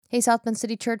Hey, South Bend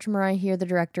City Church, Mariah here, the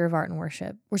Director of Art and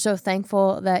Worship. We're so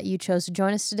thankful that you chose to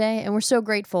join us today, and we're so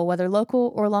grateful, whether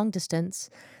local or long distance,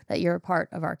 that you're a part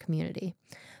of our community.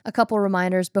 A couple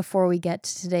reminders before we get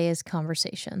to today's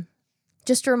conversation.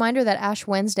 Just a reminder that Ash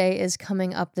Wednesday is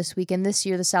coming up this week, and this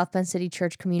year the South Bend City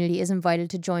Church community is invited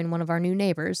to join one of our new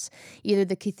neighbors, either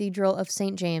the Cathedral of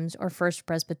St. James or First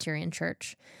Presbyterian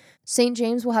Church. St.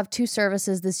 James will have two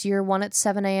services this year, one at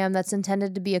 7 a.m. that's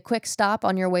intended to be a quick stop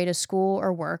on your way to school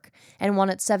or work, and one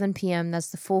at 7 p.m.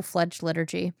 that's the full-fledged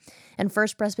liturgy. And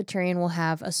First Presbyterian will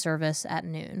have a service at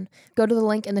noon. Go to the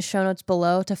link in the show notes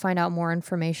below to find out more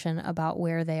information about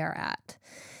where they are at.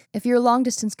 If you're a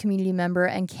long-distance community member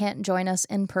and can't join us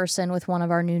in person with one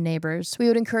of our new neighbors, we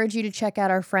would encourage you to check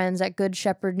out our friends at Good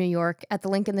Shepherd, New York, at the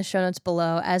link in the show notes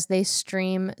below as they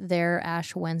stream their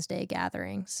Ash Wednesday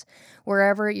gatherings.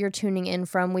 Wherever you're tuning in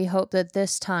from, we hope that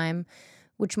this time,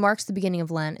 which marks the beginning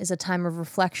of Lent, is a time of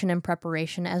reflection and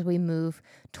preparation as we move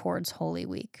towards Holy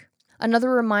Week.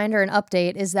 Another reminder and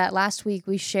update is that last week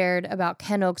we shared about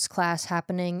Ken Oak's class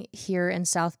happening here in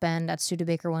South Bend at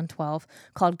Studebaker 112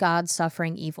 called God,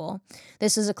 Suffering, Evil.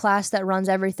 This is a class that runs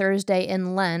every Thursday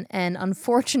in Lent, and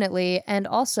unfortunately, and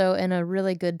also in a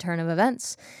really good turn of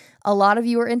events, a lot of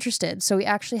you were interested, so we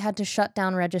actually had to shut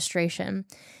down registration.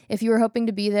 If you were hoping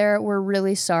to be there, we're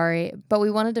really sorry, but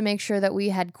we wanted to make sure that we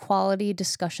had quality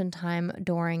discussion time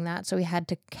during that, so we had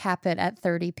to cap it at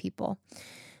 30 people.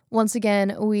 Once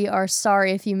again, we are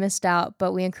sorry if you missed out,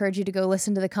 but we encourage you to go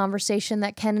listen to the conversation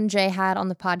that Ken and Jay had on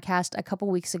the podcast a couple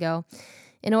weeks ago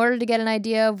in order to get an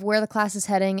idea of where the class is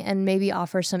heading and maybe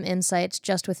offer some insights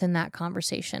just within that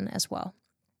conversation as well.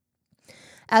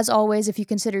 As always, if you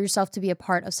consider yourself to be a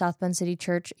part of South Bend City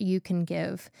Church, you can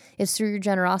give. It's through your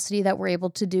generosity that we're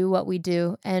able to do what we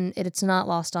do, and it's not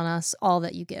lost on us, all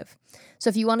that you give. So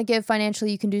if you want to give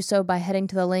financially, you can do so by heading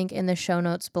to the link in the show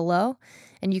notes below,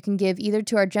 and you can give either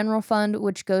to our general fund,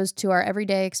 which goes to our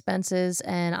everyday expenses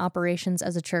and operations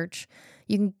as a church.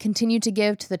 You can continue to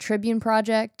give to the Tribune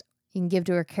Project, you can give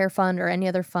to our care fund or any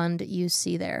other fund you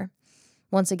see there.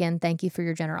 Once again, thank you for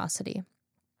your generosity.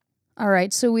 All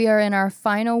right, so we are in our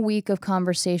final week of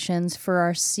conversations for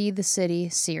our See the City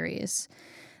series.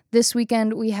 This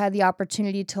weekend, we had the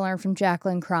opportunity to learn from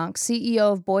Jacqueline Kronk,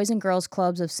 CEO of Boys and Girls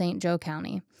Clubs of St. Joe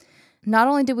County. Not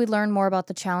only did we learn more about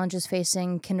the challenges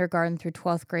facing kindergarten through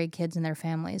 12th grade kids and their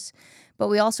families, but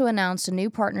we also announced a new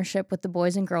partnership with the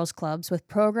Boys and Girls Clubs with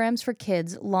programs for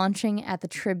kids launching at the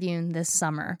Tribune this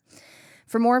summer.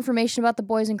 For more information about the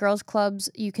Boys and Girls Clubs,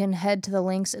 you can head to the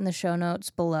links in the show notes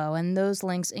below, and those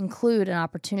links include an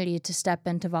opportunity to step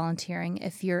into volunteering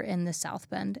if you're in the South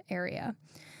Bend area.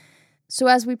 So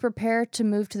as we prepare to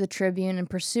move to the Tribune and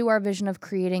pursue our vision of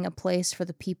creating a place for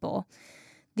the people,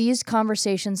 these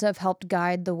conversations have helped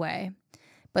guide the way.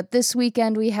 But this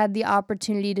weekend, we had the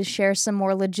opportunity to share some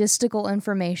more logistical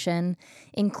information,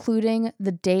 including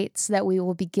the dates that we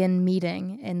will begin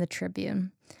meeting in the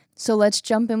Tribune. So let's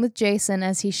jump in with Jason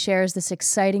as he shares this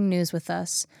exciting news with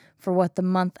us for what the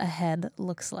month ahead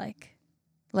looks like.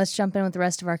 Let's jump in with the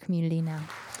rest of our community now.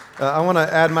 I want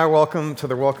to add my welcome to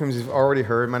the welcomes you've already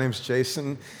heard. My name's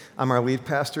Jason. I'm our lead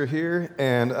pastor here,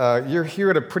 and you're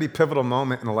here at a pretty pivotal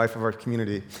moment in the life of our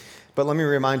community. But let me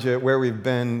remind you where we've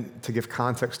been to give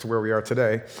context to where we are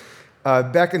today.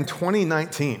 Back in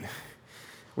 2019,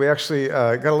 we actually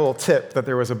got a little tip that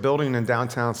there was a building in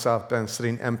downtown South Bend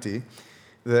sitting empty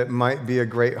that might be a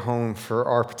great home for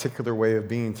our particular way of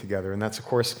being together. And that's, of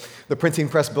course, the printing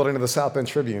press building of the South Bend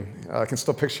Tribune. I can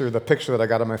still picture the picture that I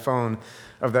got on my phone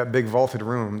of that big vaulted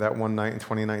room that one night in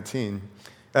 2019.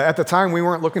 At the time, we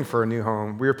weren't looking for a new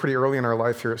home. We were pretty early in our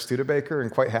life here at Studebaker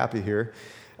and quite happy here.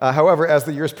 However, as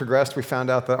the years progressed, we found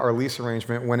out that our lease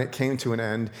arrangement, when it came to an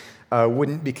end,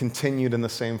 wouldn't be continued in the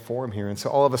same form here. And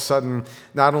so all of a sudden,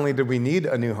 not only did we need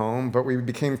a new home, but we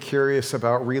became curious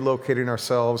about relocating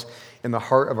ourselves in the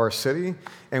heart of our city,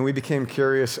 and we became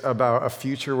curious about a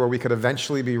future where we could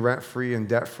eventually be rent-free and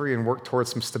debt-free and work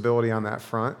towards some stability on that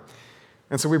front.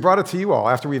 And so we brought it to you all.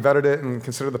 After we vetted it and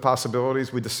considered the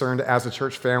possibilities, we discerned as a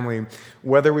church family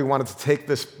whether we wanted to take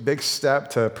this big step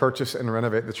to purchase and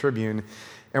renovate the Tribune.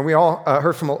 And we all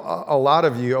heard from a lot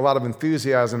of you, a lot of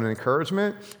enthusiasm and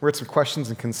encouragement. We heard some questions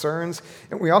and concerns.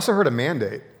 And we also heard a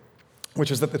mandate, which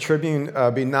is that the Tribune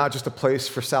be not just a place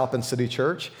for South Bend City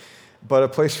Church, but a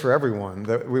place for everyone.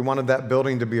 That we wanted that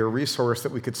building to be a resource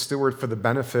that we could steward for the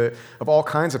benefit of all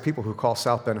kinds of people who call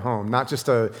South Bend home. Not just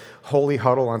a holy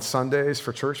huddle on Sundays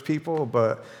for church people,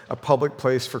 but a public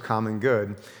place for common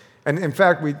good. And in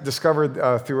fact, we discovered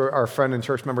through our friend and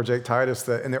church member Jake Titus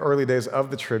that in the early days of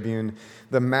the Tribune,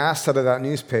 the masthead of that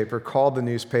newspaper called the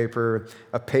newspaper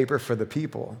a paper for the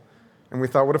people. And we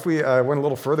thought, what if we went a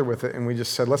little further with it and we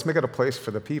just said, let's make it a place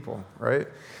for the people, right?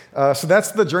 So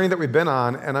that's the journey that we've been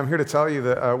on, and I'm here to tell you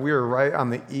that we are right on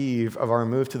the eve of our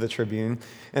move to the Tribune.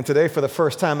 And today, for the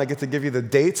first time, I get to give you the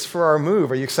dates for our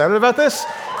move. Are you excited about this?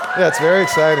 Yeah, it's very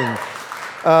exciting.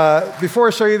 Before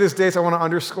I show you these dates, I want to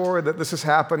underscore that this is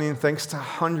happening thanks to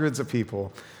hundreds of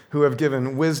people who have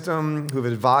given wisdom, who've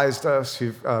advised us,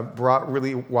 who've brought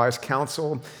really wise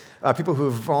counsel, people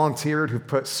who've volunteered, who've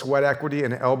put sweat equity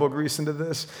and elbow grease into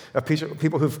this,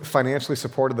 people who've financially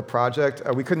supported the project.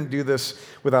 We couldn't do this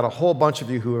without a whole bunch of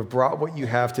you who have brought what you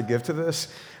have to give to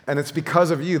this. And it's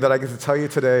because of you that I get to tell you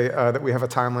today that we have a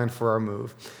timeline for our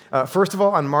move. First of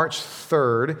all, on March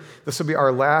 3rd, this will be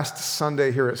our last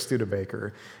Sunday here at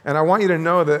Studebaker. And I want you to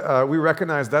know that we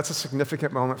recognize that's a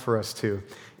significant moment for us too.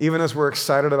 Even as we're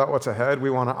excited about what's ahead,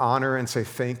 we want to honor and say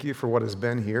thank you for what has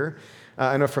been here.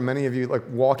 I know for many of you, like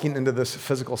walking into this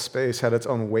physical space had its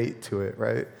own weight to it,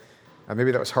 right?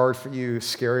 Maybe that was hard for you,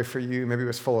 scary for you, maybe it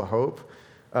was full of hope.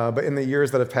 But in the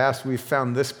years that have passed, we've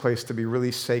found this place to be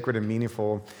really sacred and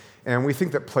meaningful. And we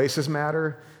think that places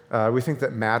matter. We think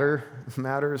that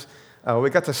matters. We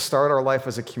got to start our life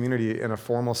as a community in a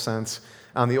formal sense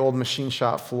on the old machine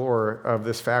shop floor of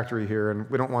this factory here, and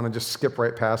we don't want to just skip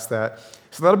right past that.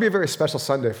 So that'll be a very special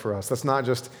Sunday for us. That's not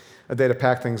just a day to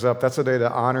pack things up. That's a day to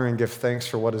honor and give thanks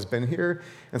for what has been here.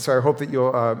 And so I hope that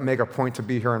you'll make a point to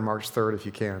be here on March 3rd if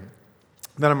you can.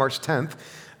 Then on March 10th,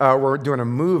 we're doing a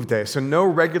move day, so no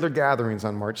regular gatherings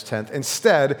on March 10th.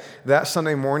 Instead, that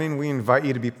Sunday morning, we invite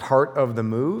you to be part of the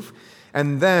move.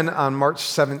 And then on March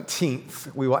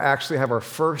 17th, we will actually have our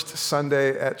first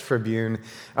Sunday at Tribune.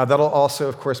 That'll also,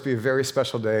 of course, be a very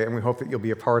special day, and we hope that you'll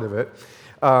be a part of it.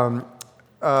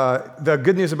 The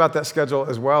good news about that schedule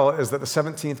as well is that the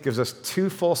 17th gives us 2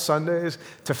 full Sundays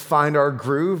to find our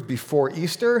groove before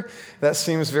Easter. That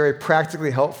seems very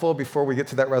practically helpful before we get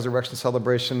to that resurrection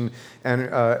celebration and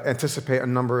anticipate a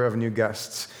number of new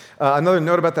guests. Another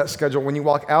note about that schedule, when you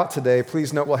walk out today,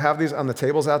 please note we'll have these on the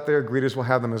tables out there. Greeters will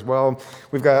have them as well.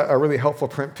 We've got a really helpful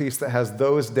print piece that has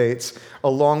those dates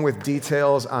along with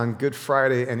details on Good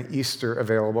Friday and Easter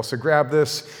available. So grab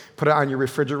this, put it on your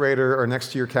refrigerator or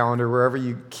next to your calendar, wherever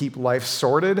you keep life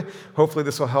sorted. Hopefully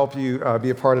this will help you be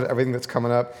a part of everything that's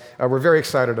coming up. We're very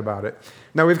excited about it.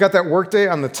 Now, we've got that workday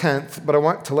on the 10th, but I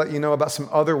want to let you know about some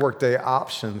other workday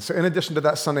options. So in addition to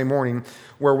that Sunday morning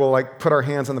where we'll put our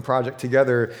hands on the project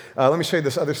together, let me show you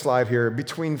this other slide here.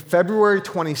 Between February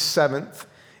 27th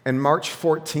and March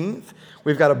 14th,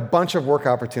 we've got a bunch of work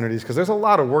opportunities because there's a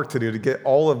lot of work to do to get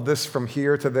all of this from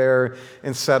here to there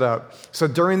and set up. So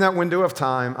during that window of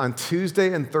time, on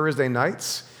Tuesday and Thursday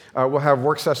nights, we'll have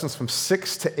work sessions from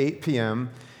 6 to 8 p.m.,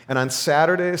 and on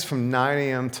Saturdays from 9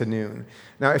 a.m. to noon.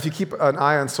 Now, if you keep an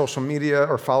eye on social media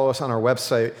or follow us on our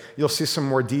website, you'll see some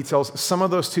more details. Some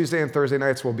of those Tuesday and Thursday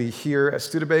nights will be here at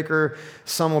Studebaker.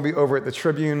 Some will be over at the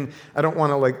Tribune. I don't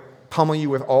want to pummel you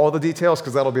with all the details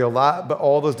because that'll be a lot, but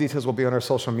all those details will be on our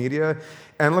social media.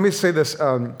 And let me say this,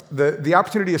 the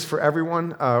opportunity is for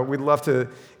everyone. We'd love to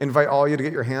invite all of you to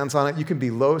get your hands on it. You can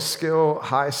be low skill,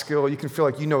 high skill. You can feel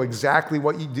like you know exactly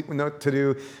what you know to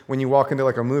do when you walk into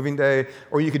a moving day,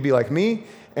 or you could be like me.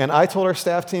 And I told our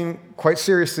staff team, quite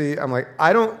seriously, I'm like,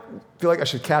 I don't feel like I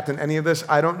should captain any of this.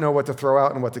 I don't know what to throw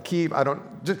out and what to keep.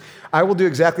 I will do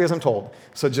exactly as I'm told.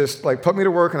 So just put me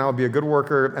to work and I'll be a good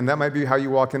worker, and that might be how you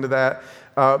walk into that.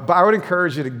 But I would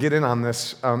encourage you to get in on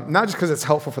this, not just because it's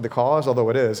helpful for the cause, although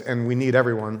it is, and we need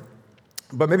everyone,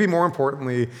 but maybe more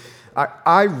importantly,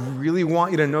 I really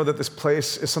want you to know that this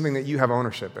place is something that you have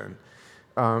ownership in.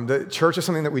 The church is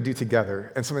something that we do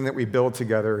together and something that we build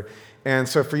together. And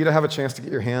so for you to have a chance to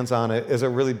get your hands on it is a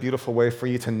really beautiful way for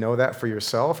you to know that for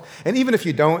yourself. And even if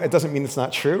you don't, it doesn't mean it's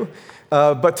not true.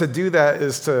 But to do that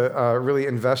is to really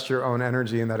invest your own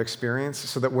energy in that experience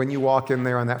so that when you walk in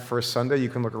there on that first Sunday, you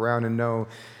can look around and know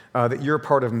that you're a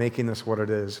part of making this what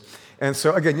it is. And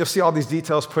so again, you'll see all these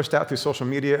details pushed out through social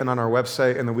media and on our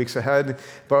website in the weeks ahead.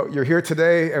 But you're here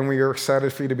today, and we are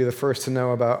excited for you to be the first to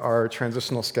know about our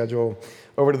transitional schedule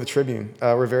over to the Tribune.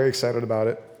 We're very excited about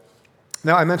it.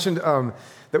 Now, I mentioned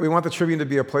that we want the Tribune to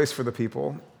be a place for the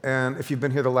people. And if you've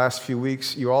been here the last few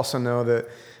weeks, you also know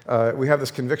that we have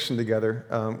this conviction together,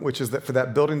 which is that for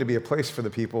that building to be a place for the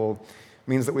people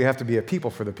means that we have to be a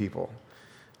people for the people.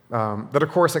 That, of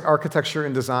course, architecture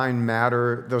and design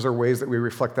matter. Those are ways that we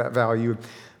reflect that value.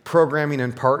 Programming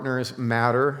and partners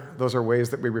matter. Those are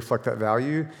ways that we reflect that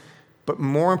value. But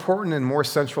more important and more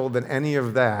central than any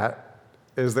of that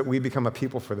is that we become a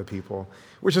people for the people,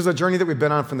 which is a journey that we've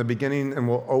been on from the beginning and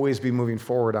will always be moving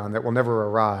forward on, that will never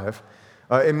arrive.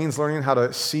 It means learning how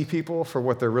to see people for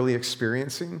what they're really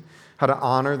experiencing, how to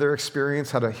honor their experience,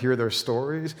 how to hear their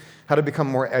stories, how to become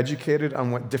more educated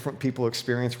on what different people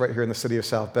experience right here in the city of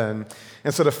South Bend.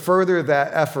 And so to further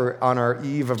that effort on our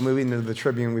eve of moving into the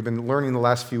Tribune, we've been learning the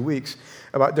last few weeks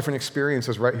about different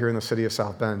experiences right here in the city of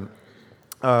South Bend.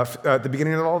 At the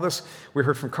beginning of all this, we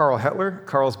heard from Carl Hetler.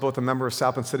 Carl's both a member of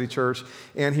South Bend City Church,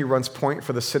 and he runs Point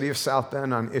for the city of South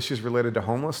Bend on issues related to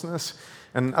homelessness.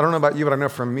 And I don't know about you, but I know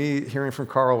from me, hearing from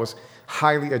Carl was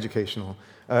highly educational.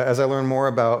 As I learned more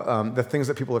about the things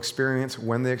that people experience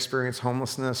when they experience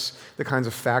homelessness, the kinds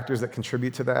of factors that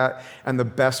contribute to that, and the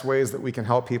best ways that we can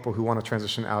help people who want to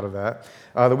transition out of that.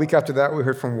 The week after that, we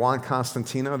heard from Juan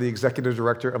Constantino, the executive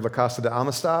director of La Casa de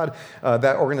Amistad.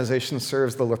 That organization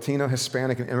serves the Latino,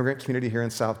 Hispanic, and immigrant community here in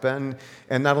South Bend.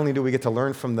 And not only do we get to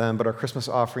learn from them, but our Christmas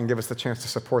offering gave us the chance to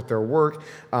support their work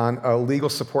on legal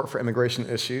support for immigration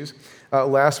issues.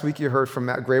 Last week, you heard from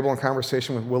Matt Grable in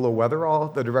conversation with Willow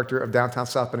Weatherall, the director of Downtown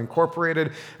South Bend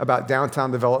Incorporated, about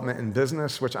downtown development and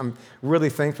business, which I'm really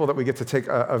thankful that we get to take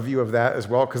a view of that as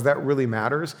well, because that really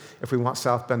matters if we want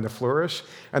South Bend to flourish.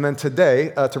 And then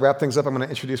today, to wrap things up, I'm going to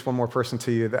introduce one more person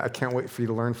to you that I can't wait for you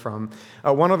to learn from.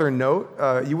 One other note,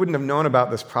 you wouldn't have known about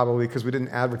this probably because we didn't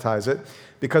advertise it,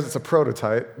 because it's a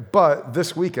prototype, but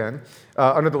this weekend,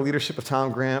 under the leadership of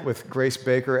Tom Grant with Grace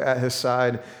Baker at his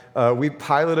side, we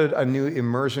piloted a new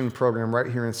immersion program right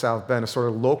here in South Bend, a sort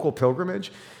of local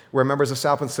pilgrimage where members of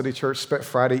South Bend City Church spent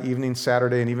Friday evening,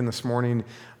 Saturday, and even this morning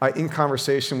in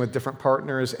conversation with different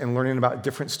partners and learning about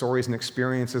different stories and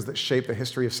experiences that shape the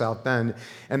history of South Bend.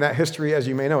 And that history, as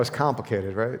you may know, is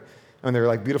complicated, right? And there are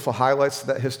like beautiful highlights to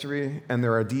that history, and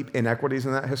there are deep inequities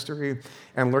in that history.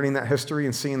 And learning that history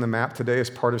and seeing the map today is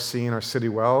part of seeing our city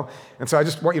well. And so I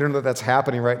just want you to know that that's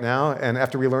happening right now. And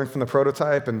after we learn from the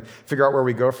prototype and figure out where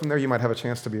we go from there, you might have a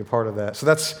chance to be a part of that. So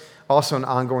that's also an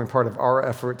ongoing part of our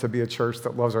effort to be a church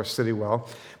that loves our city well.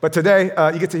 But today,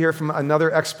 you get to hear from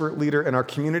another expert leader in our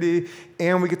community,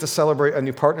 and we get to celebrate a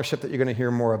new partnership that you're going to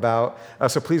hear more about.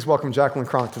 So please welcome Jacqueline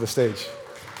Kronk to the stage.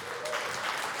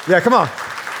 Yeah, come on.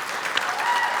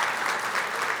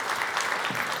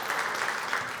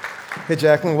 Hey,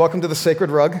 Jacqueline, welcome to the Sacred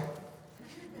Rug.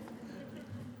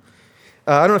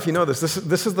 I don't know if you know this.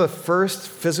 This is the first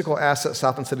physical asset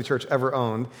South Bend City Church ever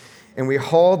owned, and we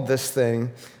hauled this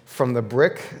thing from the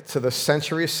Brick to the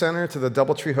Century Center to the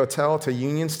Doubletree Hotel to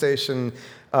Union Station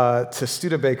to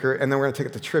Studebaker, and then we're going to take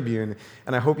it to Tribune.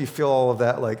 And I hope you feel all of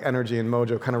that like energy and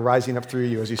mojo kind of rising up through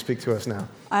you as you speak to us now.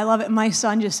 I love it. My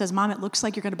son just says, "Mom, it looks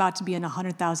like you're about to be in a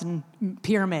 100,000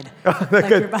 pyramid."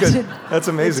 Good. That's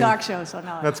amazing. Talk show. So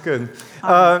no. That's good.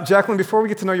 Jacqueline, before we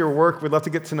get to know your work, we'd love to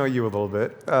get to know you a little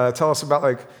bit. Tell us about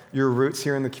like your roots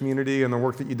here in the community and the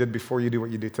work that you did before you do what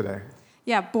you do today.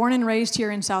 Yeah, born and raised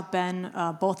here in South Bend.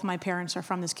 Both of my parents are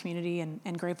from this community,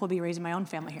 and grateful to be raising my own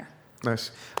family here.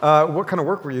 Nice. What kind of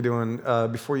work were you doing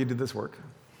before you did this work?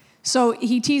 So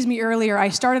he teased me earlier. I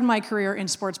started my career in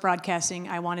sports broadcasting.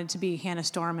 I wanted to be Hannah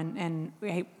Storm, and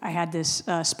I had this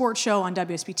sports show on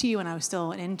WSBT when I was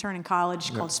still an intern in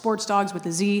college called Sports Dogs with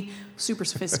a Z, super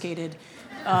sophisticated.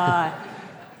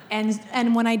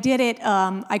 And when I did it,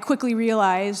 I quickly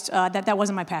realized that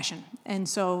wasn't my passion. And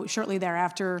so shortly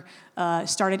thereafter,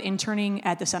 started interning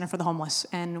at the Center for the Homeless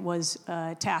and was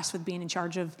tasked with being in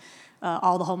charge of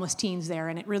all the homeless teens there.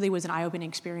 And it really was an eye-opening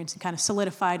experience and kind of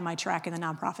solidified my track in the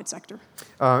nonprofit sector.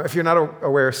 If you're not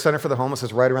aware, Center for the Homeless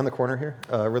is right around the corner here,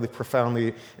 a really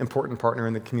profoundly important partner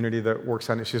in the community that works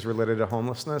on issues related to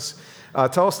homelessness.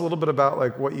 Tell us a little bit about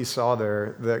like what you saw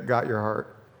there that got your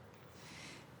heart.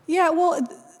 Yeah, well,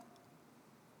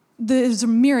 there's a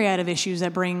myriad of issues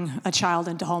that bring a child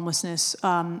into homelessness,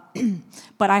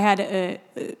 but I had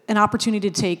an opportunity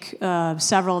to take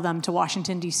several of them to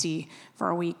Washington, D.C. for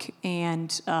a week and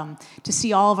to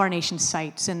see all of our nation's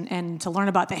sites and to learn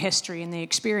about the history and the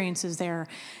experiences there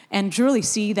and to really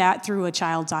see that through a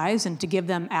child's eyes and to give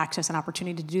them access and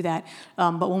opportunity to do that.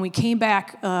 But when we came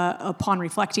back upon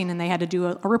reflecting and they had to do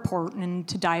a report and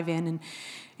to dive in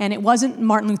and it wasn't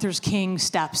Martin Luther King's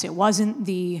steps. It wasn't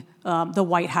the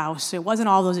White House. It wasn't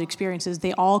all those experiences.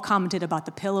 They all commented about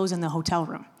the pillows in the hotel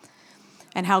room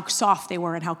and how soft they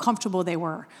were and how comfortable they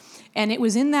were. And it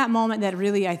was in that moment that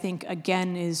really, I think,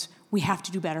 again, is we have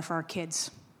to do better for our kids.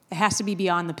 It has to be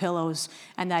beyond the pillows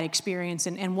and that experience.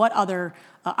 And what other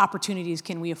opportunities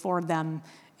can we afford them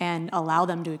and allow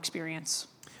them to experience?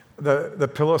 The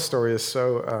pillow story is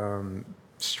so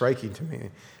striking to me.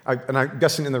 And I'm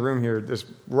guessing in the room here, there's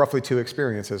roughly two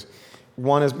experiences.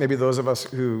 One is maybe those of us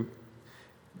who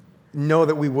know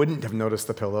that we wouldn't have noticed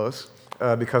the pillows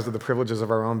because of the privileges of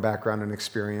our own background and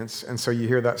experience. And so you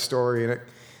hear that story, and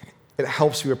it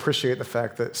helps you appreciate the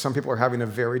fact that some people are having a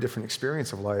very different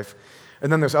experience of life.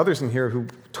 And then there's others in here who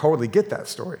totally get that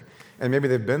story. And maybe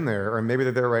they've been there, or maybe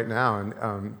they're there right now.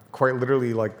 And quite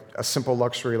literally, like a simple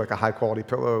luxury, like a high-quality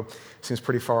pillow, seems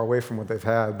pretty far away from what they've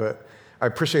had. But I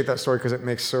appreciate that story because it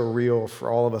makes so real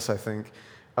for all of us, I think,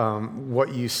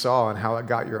 what you saw and how it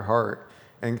got your heart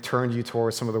and turned you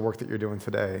towards some of the work that you're doing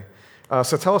today.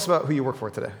 So tell us about who you work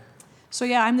for today. So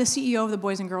yeah, I'm the CEO of the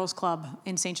Boys and Girls Club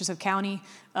in St. Joseph County.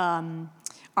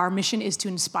 Our mission is to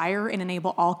inspire and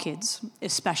enable all kids,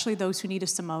 especially those who need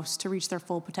us the most, to reach their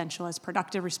full potential as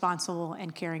productive, responsible,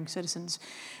 and caring citizens.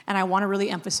 And I want to really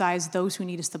emphasize those who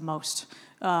need us the most.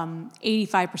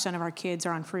 85% of our kids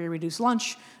are on free or reduced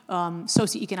lunch,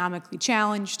 socioeconomically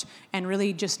challenged, and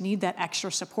really just need that extra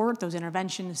support, those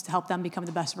interventions to help them become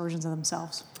the best versions of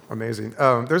themselves. Amazing.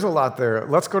 There's a lot there.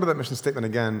 Let's go to that mission statement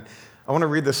again. I want to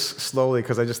read this slowly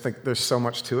because I just think there's so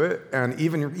much to it. And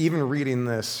even reading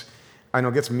this, I know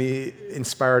gets me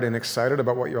inspired and excited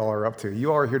about what you all are up to.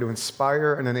 You all are here to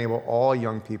inspire and enable all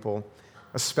young people,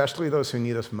 especially those who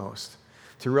need us most,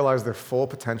 to realize their full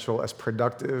potential as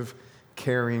productive,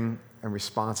 caring, and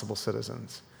responsible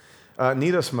citizens.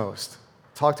 Need us most.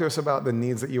 Talk to us about the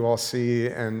needs that you all see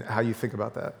and how you think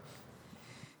about that.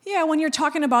 Yeah, when you're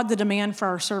talking about the demand for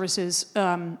our services,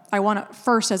 I want to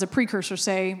first, as a precursor,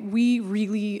 say we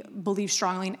really believe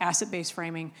strongly in asset-based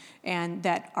framing and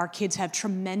that our kids have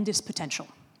tremendous potential,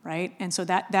 right? And so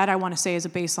that I want to say as a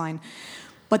baseline.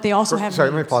 But they also have Sorry,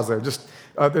 needs. let me pause there. Just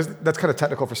that's kind of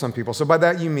technical for some people. So by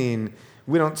that you mean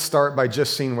we don't start by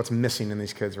just seeing what's missing in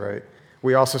these kids, right?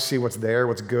 We also see what's there,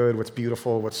 what's good, what's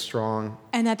beautiful, what's strong.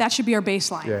 And that should be our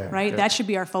baseline, right? Yeah. That should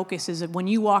be our focus, is that when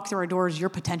you walk through our doors, your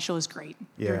potential is great.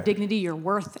 Yeah. Your dignity, your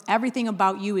worth, everything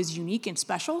about you is unique and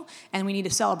special, and we need to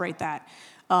celebrate that.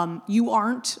 You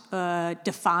aren't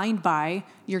defined by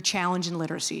your challenge in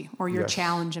literacy or your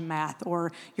challenge in math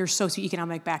or your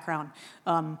socioeconomic background.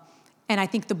 And I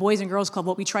think the Boys and Girls Club,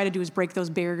 what we try to do is break those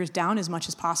barriers down as much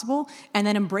as possible and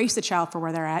then embrace the child for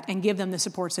where they're at and give them the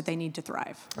supports that they need to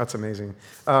thrive. That's amazing.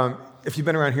 If you've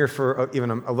been around here for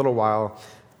even a little while,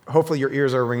 hopefully your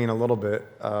ears are ringing a little bit.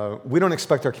 We don't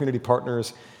expect our community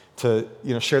partners to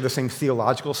share the same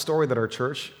theological story that our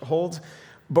church holds,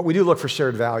 but we do look for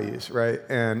shared values, right?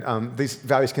 And these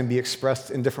values can be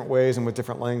expressed in different ways and with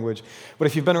different language. But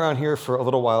if you've been around here for a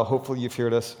little while, hopefully you've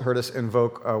heard us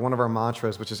invoke one of our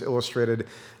mantras, which is illustrated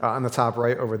on the top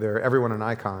right over there, everyone an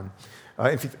icon.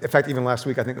 In fact, even last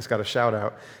week, I think this got a shout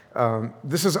out.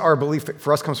 This is our belief that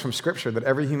for us comes from Scripture, that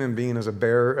every human being is a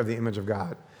bearer of the image of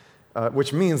God,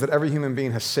 which means that every human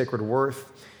being has sacred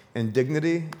worth and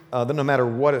dignity, that no matter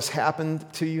what has happened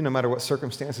to you, no matter what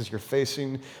circumstances you're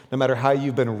facing, no matter how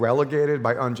you've been relegated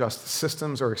by unjust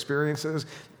systems or experiences,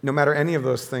 no matter any of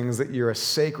those things, that you're a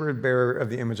sacred bearer of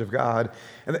the image of God.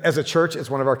 And as a church, it's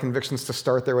one of our convictions to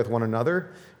start there with one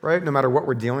another, right? No matter what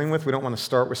we're dealing with, we don't want to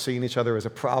start with seeing each other as a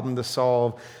problem to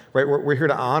solve, right? We're here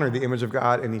to honor the image of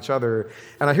God in each other.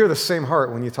 And I hear the same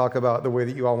heart when you talk about the way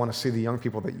that you all want to see the young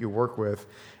people that you work with.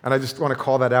 And I just want to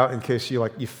call that out in case you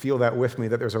feel that with me,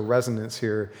 that there's a resonance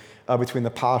here between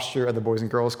the posture of the Boys and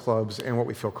Girls Clubs and what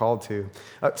we feel called to.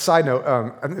 Side note,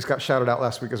 I think this got shouted out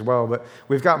last week as well, but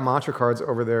we've got mantra cards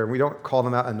over there. We don't call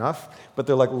them out enough, but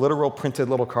they're like literal printed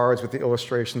little cards with the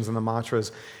illustrations and the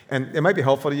mantras. And it might be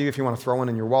helpful to you if you want to throw one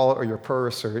in your wallet or your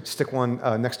purse or stick one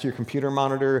next to your computer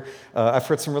monitor. I've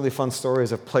heard some really fun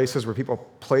stories of places where people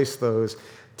place those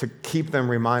to keep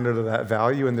them reminded of that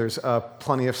value, and there's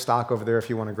plenty of stock over there if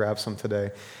you want to grab some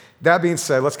today. That being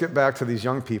said, let's get back to these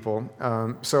young people.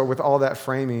 So with all that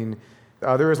framing,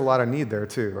 there is a lot of need there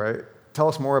too, right? Tell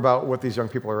us more about what these young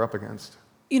people are up against.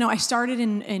 I started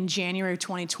in January of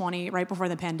 2020, right before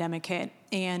the pandemic hit.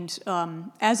 And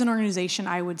as an organization,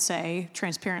 I would say,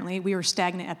 transparently, we were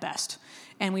stagnant at best.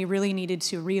 And we really needed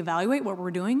to reevaluate what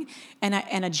we're doing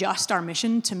and adjust our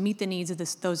mission to meet the needs of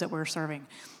those that we're serving.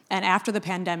 And after the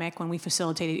pandemic, when we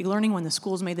facilitated e-learning, when the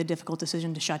schools made the difficult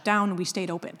decision to shut down, we stayed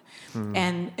open.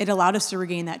 And it allowed us to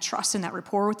regain that trust and that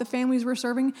rapport with the families we're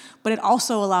serving, but it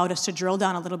also allowed us to drill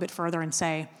down a little bit further and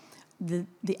say,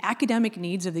 the academic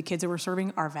needs of the kids that we're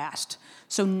serving are vast.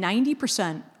 So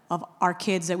 90% of our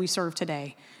kids that we serve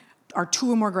today are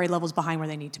 2 or more grade levels behind where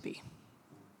they need to be.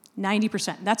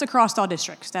 90%. That's across all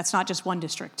districts. That's not just one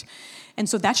district. And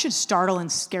so that should startle and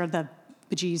scare the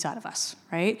bejeez out of us,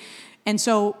 right? And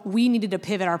so we needed to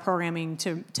pivot our programming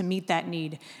to meet that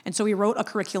need. And so we wrote a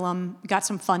curriculum, got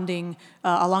some funding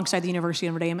alongside the University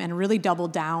of Notre Dame, and really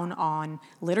doubled down on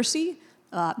literacy,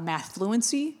 math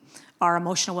fluency, our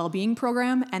emotional well-being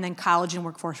program, and then college and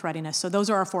workforce readiness. So those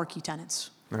are our 4 key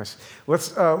tenets. Nice. Let's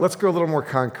go a little more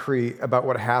concrete about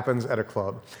what happens at a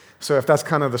club. So if that's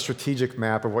kind of the strategic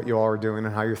map of what you all are doing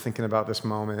and how you're thinking about this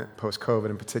moment, post-COVID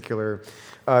in particular,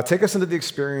 take us into the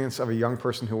experience of a young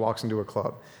person who walks into a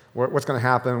club. What's going to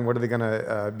happen? What are they going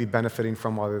to be benefiting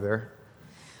from while they're there?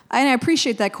 And I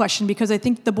appreciate that question because I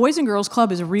think the Boys and Girls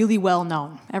Club is really well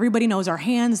known. Everybody knows our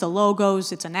hands, the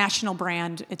logos, it's a national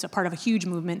brand, it's a part of a huge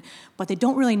movement, but they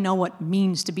don't really know what it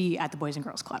means to be at the Boys and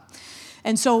Girls Club.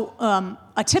 And so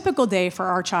a typical day for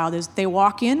our child is they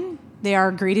walk in, they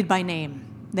are greeted by name.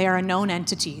 They are a known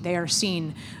entity. They are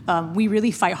seen. We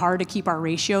really fight hard to keep our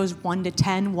ratios 1 to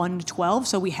 10, 1 to 12,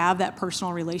 so we have that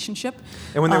personal relationship.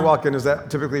 And when they walk in, is that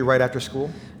typically right after school?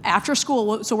 After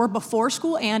school, so we're before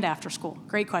school and after school.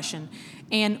 Great question.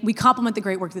 And we compliment the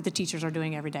great work that the teachers are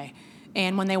doing every day.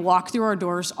 And when they walk through our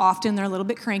doors, often they're a little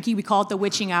bit cranky. We call it the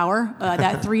witching hour.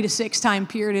 That 3 to 6 time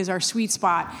period is our sweet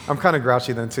spot. I'm kind of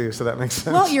grouchy then too, so that makes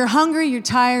sense. Well, you're hungry, you're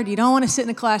tired, you don't want to sit in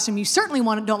the classroom. You certainly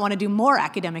don't want to do more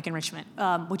academic enrichment,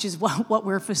 which is what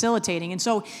we're facilitating. And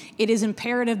so it is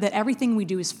imperative that everything we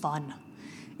do is fun.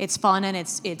 It's fun and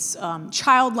it's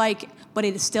childlike, but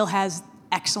it still has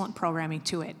excellent programming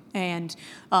to it. And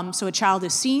so a child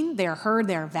is seen, they are heard,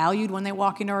 they are valued when they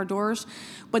walk into our doors.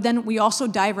 But then we also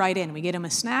dive right in. We get them a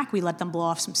snack, we let them blow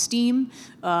off some steam,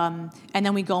 and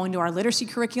then we go into our literacy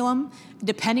curriculum.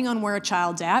 Depending on where a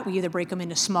child's at, we either break them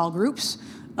into small groups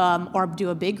or do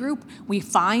a big group. We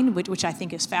find, which I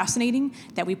think is fascinating,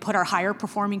 that we put our higher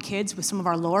performing kids with some of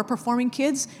our lower performing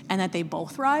kids and that they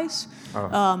both rise.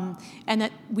 Oh. And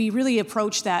that we really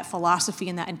approach that philosophy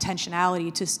and that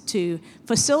intentionality to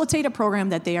facilitate a program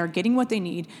that they are getting what they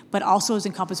need, but also is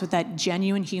encompassed with that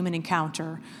genuine human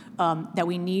encounter that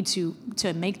we need to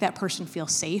make that person feel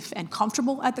safe and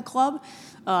comfortable at the club.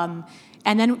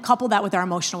 And then couple that with our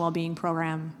emotional well-being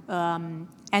program.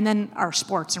 And then our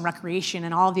sports and recreation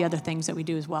and all of the other things that we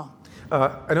do as well.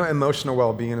 I know emotional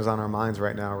well-being is on our minds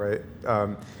right now, right?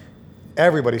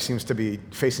 Everybody seems to be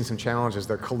facing some challenges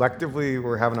there. Collectively,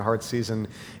 we're having a hard season,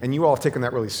 and you all have taken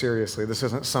that really seriously. This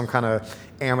isn't some kind of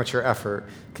amateur effort.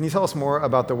 Can you tell us more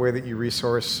about the way that you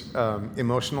resource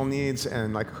emotional needs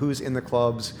and like who's in the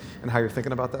clubs and how you're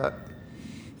thinking about that?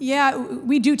 Yeah,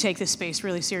 we do take this space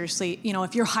really seriously. You know,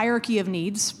 if your hierarchy of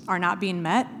needs are not being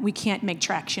met, we can't make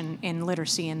traction in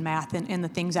literacy and math and the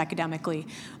things academically.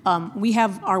 We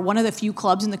are one of the few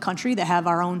clubs in the country that have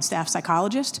our own staff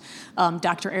psychologist.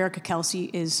 Dr. Erica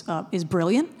Kelsey is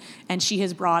brilliant, and she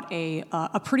has brought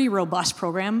a pretty robust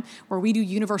program where we do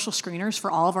universal screeners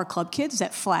for all of our club kids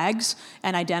that flags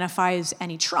and identifies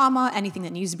any trauma, anything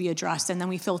that needs to be addressed, and then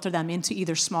we filter them into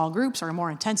either small groups or more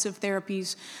intensive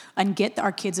therapies and get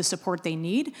our kids the support they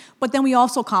need. But then we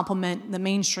also complement the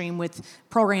mainstream with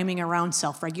programming around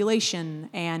self-regulation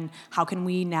and how can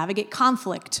we navigate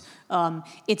conflict.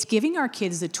 It's giving our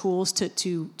kids the tools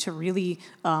to really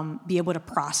be able to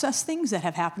process things that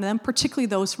have happened to them, particularly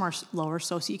those from our lower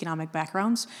socioeconomic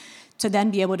backgrounds, to then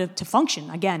be able to function,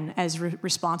 again, as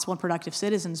responsible and productive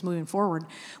citizens moving forward.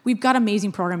 We've got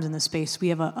amazing programs in this space. We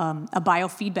have a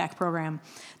biofeedback program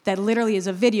that literally is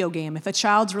a video game. If a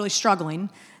child's really struggling,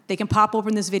 they can pop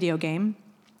open this video game.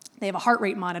 They have a heart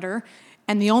rate monitor,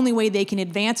 and the only way they can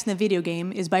advance in the video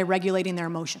game is by regulating their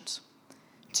emotions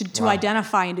to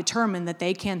identify and determine that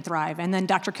they can thrive. And then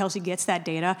Dr. Kelsey gets that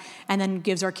data and then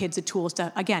gives our kids the tools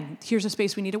to, again, here's a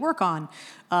space we need to work on.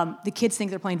 The kids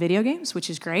think they're playing video games, which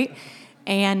is great.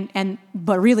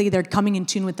 But really, they're coming in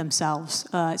tune with themselves.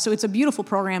 So it's a beautiful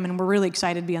program, and we're really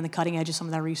excited to be on the cutting edge of some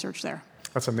of that research there.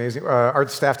 That's amazing. Our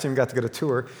staff team got to get a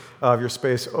tour of your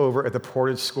space over at the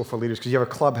Portage School for Leaders because you have a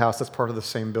clubhouse that's part of the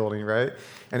same building, right?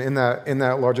 And in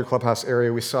that larger clubhouse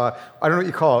area, we saw, I don't know what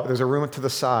you call it, there's a room to the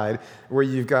side where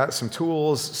you've got some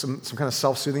tools, some kind of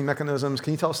self-soothing mechanisms.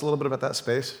 Can you tell us a little bit about that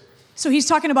space? So he's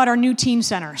talking about our new teen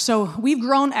center. So we've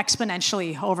grown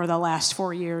exponentially over the last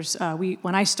 4 years.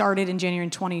 When I started in January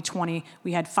 2020,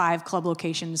 we had 5 club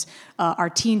locations. Our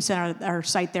teen center, our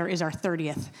site there, is our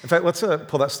 30th. In fact, let's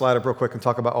pull that slide up real quick and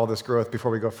talk about all this growth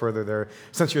before we go further there.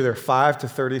 Since you're there, 5 to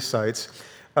 30 sites,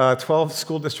 12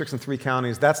 school districts in 3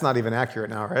 counties. That's not even accurate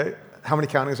now, right? How many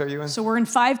counties are you in? So we're in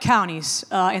 5 counties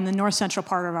in the north central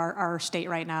part of our state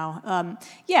right now.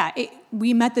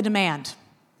 We met the demand.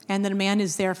 And the demand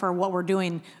is there for what we're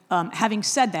doing. Having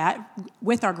said that,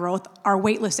 with our growth, our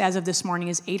wait list as of this morning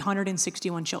is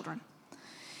 861 children.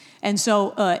 And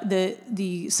so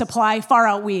the supply far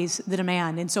outweighs the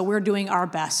demand. And so we're doing our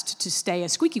best to stay a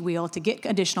squeaky wheel, to get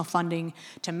additional funding,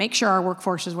 to make sure our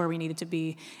workforce is where we need it to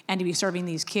be, and to be serving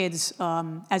these kids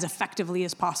as effectively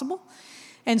as possible.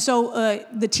 And so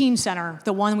the teen center,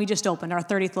 the one we just opened, our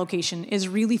 30th location, is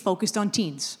really focused on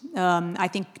teens. I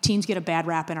think teens get a bad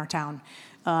rap in our town.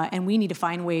 And we need to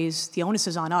find ways, the onus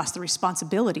is on us, the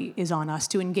responsibility is on us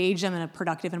to engage them in a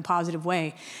productive and positive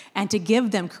way, and to give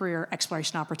them career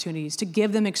exploration opportunities, to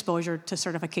give them exposure to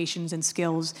certifications and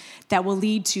skills that will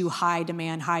lead to high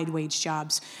demand, high wage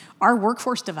jobs. Our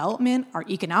workforce development, our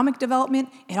economic development,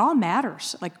 it all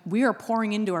matters. Like, we are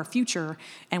pouring into our future,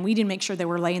 and we need to make sure that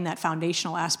we're laying that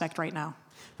foundational aspect right now.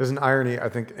 There's an irony, I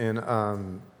think,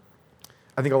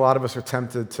 I think a lot of us are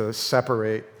tempted to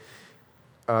separate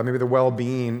maybe the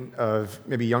well-being of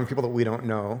maybe young people that we don't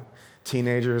know,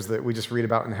 teenagers that we just read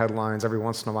about in headlines every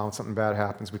once in a while when something bad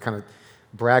happens. We kind of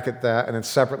bracket that, and then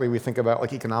separately we think about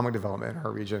like economic development in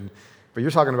our region. But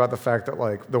you're talking about the fact that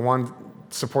like the one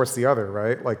supports the other,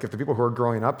 right? Like if the people who are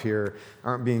growing up here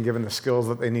aren't being given the skills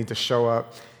that they need to show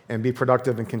up and be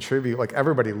productive and contribute, like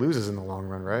everybody loses in the long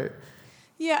run, right?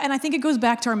 Yeah, and I think it goes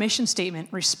back to our mission statement: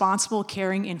 responsible,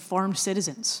 caring, informed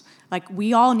citizens. Like,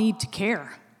 we all need to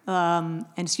care. And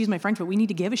excuse my French, but we need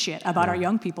to give a shit about our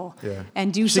young people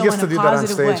and do so in a positive way. She gets to do that on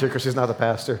stage here because she's not the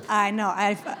pastor. I know.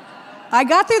 I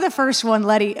got through the first one,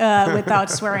 Letty, without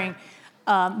swearing.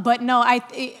 But no,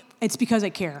 it's because I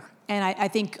care. And I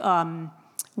think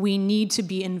we need to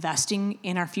be investing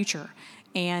in our future.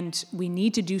 And we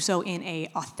need to do so in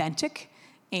a authentic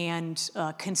and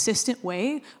consistent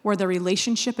way where the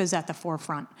relationship is at the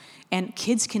forefront. And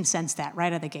kids can sense that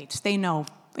right out of the gates. They know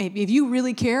if you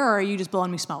really care, or are you just blowing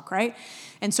me smoke, right?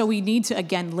 And so we need to,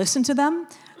 again, listen to them.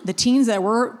 The teens that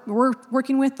we're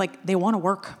working with, like, they want to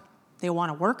work. They want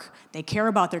to work. They care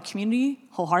about their community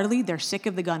wholeheartedly. They're sick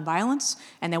of the gun violence,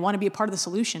 and they want to be a part of the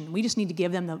solution. We just need to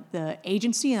give them the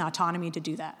agency and autonomy to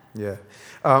do that. Yeah.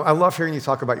 I love hearing you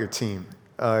talk about your team.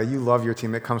 You love your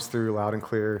team. It comes through loud and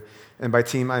clear. And by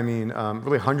team, I mean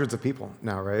really hundreds of people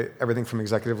now, right? Everything from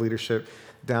executive leadership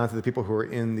down to the people who are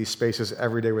in these spaces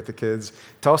every day with the kids.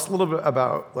 Tell us a little bit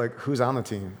about like who's on the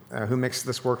team, who makes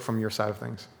this work from your side of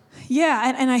things.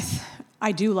 Yeah, and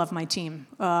I do love my team.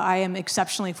 I am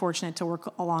exceptionally fortunate to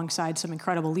work alongside some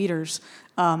incredible leaders.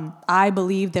 I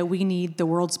believe that we need the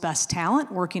world's best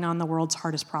talent working on the world's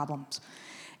hardest problems.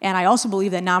 And I also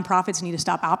believe that nonprofits need to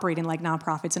stop operating like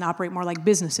nonprofits and operate more like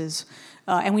businesses.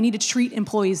 And we need to treat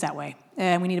employees that way.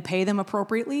 And we need to pay them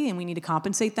appropriately, and we need to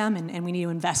compensate them, and we need to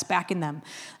invest back in them.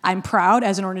 I'm proud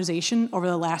as an organization over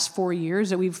the last 4 years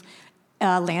that we've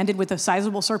landed with a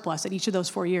sizable surplus at each of those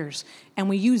 4 years. And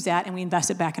we use that and we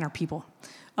invest it back in our people.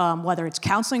 Whether it's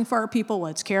counseling for our people,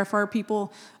 whether it's care for our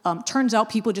people. Turns out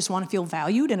people just want to feel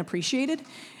valued and appreciated.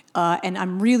 And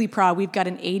I'm really proud. We've got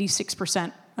an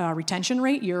 86% retention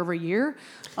rate year over year.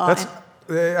 I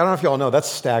don't know if you all know, that's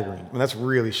staggering. I mean, that's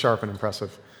really sharp and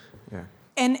impressive. Yeah.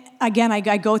 And again,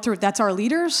 I go through it. That's our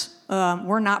leaders.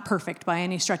 We're not perfect by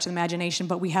any stretch of the imagination,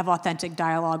 but we have authentic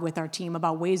dialogue with our team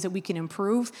about ways that we can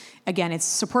improve. Again, it's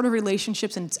supportive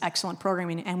relationships and it's excellent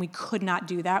programming, and we could not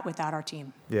do that without our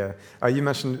team. Yeah. You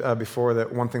mentioned before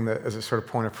that one thing that is a sort of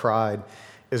point of pride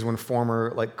is when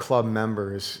former like club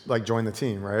members like join the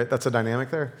team, right? That's a dynamic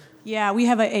there? Yeah, we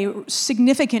have a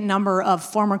significant number of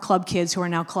former club kids who are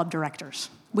now club directors,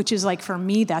 which is like, for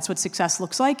me, that's what success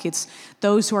looks like. It's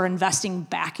those who are investing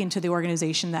back into the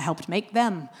organization that helped make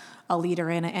them a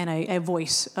leader and a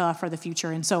voice for the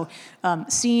future. And so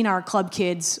seeing our club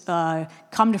kids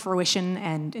come to fruition,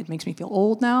 and it makes me feel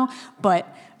old now, but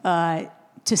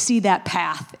to see that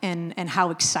path and how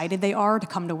excited they are to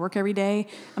come to work every day,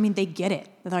 I mean, they get it.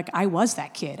 They're like, I was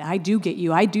that kid. I do get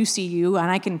you. I do see you, and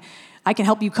I can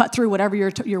help you cut through whatever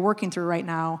you're working through right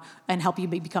now and help you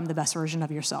become the best version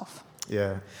of yourself.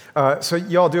 Yeah. So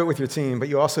you all do it with your team, but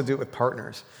you also do it with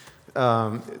partners.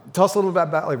 Tell us a little bit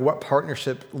about like what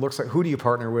partnership looks like. Who do you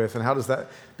partner with, and how does that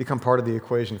become part of the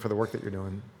equation for the work that you're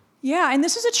doing? Yeah, and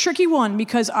this is a tricky one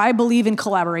because I believe in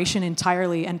collaboration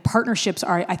entirely, and partnerships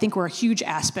I think, we're a huge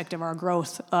aspect of our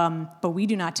growth, but we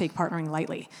do not take partnering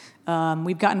lightly.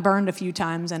 We've gotten burned a few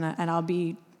times, and I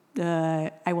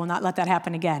will not let that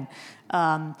happen again.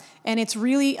 And it's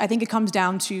really, I think it comes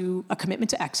down to a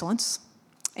commitment to excellence,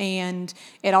 and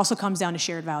it also comes down to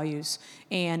shared values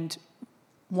and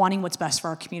wanting what's best for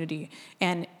our community.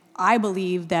 And I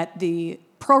believe that the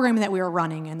programming that we are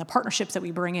running and the partnerships that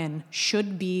we bring in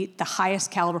should be the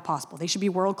highest caliber possible. They should be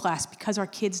world-class because our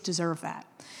kids deserve that.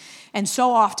 And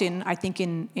so often, I think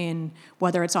in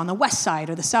whether it's on the west side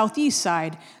or the southeast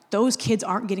side, those kids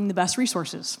aren't getting the best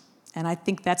resources. And I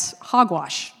think that's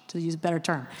hogwash, to use a better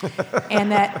term.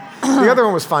 And that the other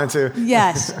one was fine too.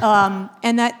 Yes,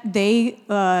 and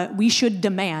that we should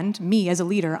demand, me as a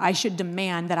leader, I should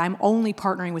demand that I'm only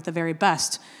partnering with the very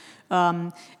best.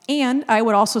 And I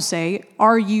would also say,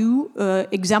 are you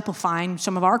exemplifying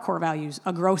some of our core values,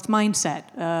 a growth mindset,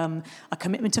 a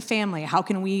commitment to family? How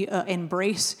can we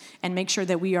embrace and make sure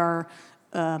that we are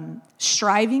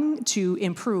striving to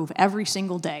improve every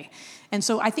single day. And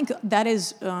so I think that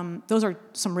is, those are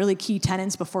some really key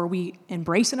tenets before we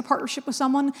embrace in a partnership with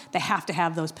someone. They have to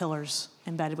have those pillars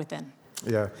embedded within.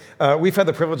 Yeah. We've had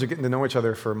the privilege of getting to know each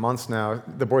other for months now,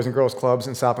 the Boys and Girls Clubs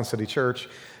in South Bend City Church,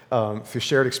 through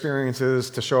shared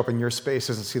experiences, to show up in your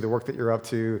spaces and see the work that you're up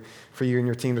to, for you and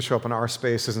your team to show up in our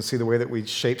spaces and see the way that we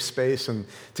shape space, and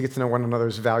to get to know one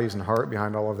another's values and heart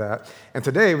behind all of that. And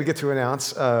today we get to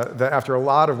announce that after a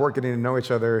lot of work getting to know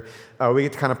each other, we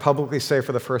get to kind of publicly say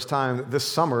for the first time that this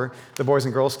summer, the Boys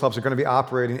and Girls Clubs are going to be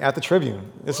operating at the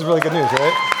Tribune. This is really good news,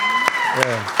 right?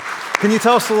 Yeah. Can you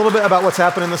tell us a little bit about what's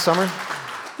happening this summer?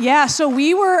 Yeah, so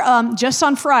we were, just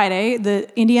on Friday, the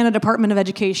Indiana Department of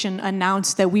Education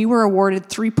announced that we were awarded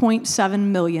 $3.7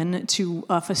 million to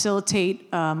facilitate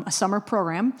a summer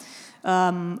program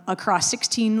across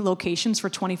 16 locations for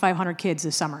 2,500 kids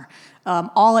this summer,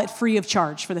 all at free of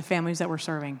charge for the families that we're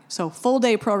serving. So full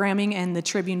day programming, and the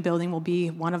Tribune building will be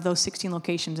one of those 16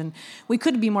 locations. And we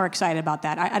couldn't be more excited about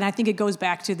that. And I think it goes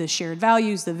back to the shared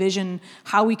values, the vision,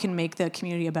 how we can make the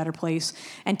community a better place,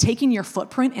 and taking your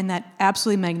footprint in that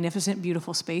absolutely magnificent,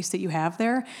 beautiful space that you have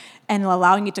there and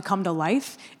allowing it to come to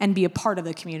life and be a part of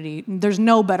the community. There's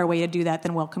no better way to do that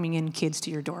than welcoming in kids to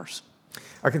your doors.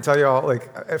 I can tell you all,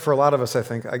 like, for a lot of us, I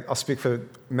think, I'll speak for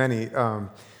many,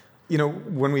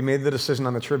 when we made the decision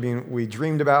on the Tribune, we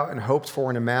dreamed about and hoped for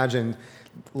and imagined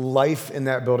life in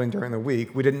that building during the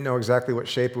week. We didn't know exactly what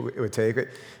shape it would take. It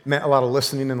meant a lot of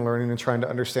listening and learning and trying to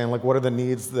understand, like, what are the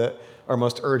needs that are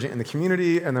most urgent in the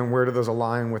community, and then where do those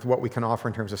align with what we can offer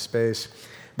in terms of space.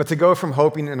 But to go from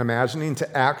hoping and imagining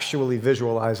to actually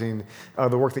visualizing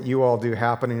the work that you all do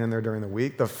happening in there during the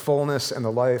week, the fullness and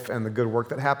the life and the good work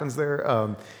that happens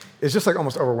there, is just like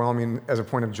almost overwhelming as a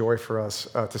point of joy for us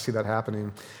to see that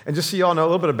happening. And just so you all know a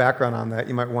little bit of background on that,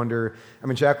 you might wonder,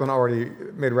 Jacqueline already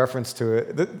made reference to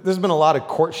it. There's been a lot of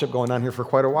courtship going on here for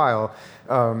quite a while.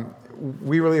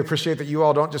 We really appreciate that you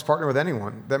all don't just partner with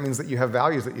anyone. That means that you have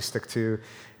values that you stick to.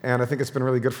 And I think it's been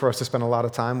really good for us to spend a lot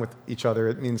of time with each other.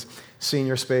 It means seeing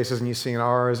your spaces and you seeing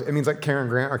ours. It means like Karen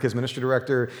Grant, our kids ministry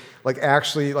director, like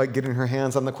actually like getting her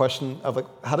hands on the question of like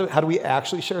how do we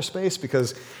actually share space?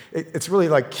 Because it's really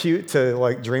like cute to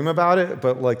like dream about it,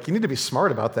 but like you need to be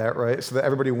smart about that, right? So that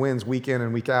everybody wins week in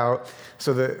and week out,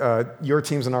 so that your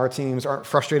teams and our teams aren't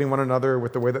frustrating one another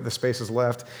with the way that the space is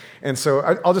left. And so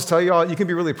I'll just tell you all, you can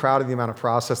be really proud of the amount of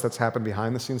process that's happened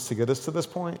behind the scenes to get us to this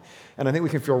point. And I think we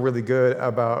can feel really good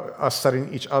about us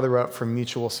setting each other up for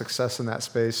mutual success in that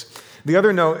space. The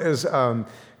other note is,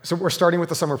 so we're starting with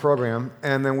the summer program,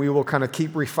 and then we will kind of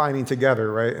keep refining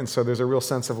together, right? And so there's a real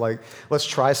sense of like, let's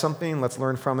try something, let's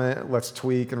learn from it, let's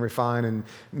tweak and refine and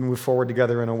move forward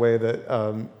together in a way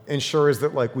that ensures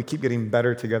that like we keep getting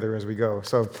better together as we go.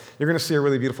 So you're going to see a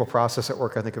really beautiful process at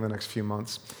work, I think, in the next few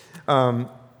months. Another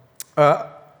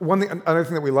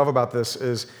thing that we love about this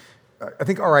is, I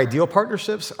think our ideal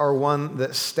partnerships are one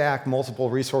that stack multiple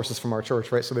resources from our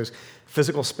church, right? So there's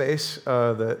physical space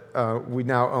that we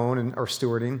now own and are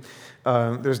stewarding.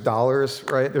 There's dollars,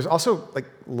 right? There's also like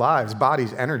lives,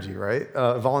 bodies, energy, right?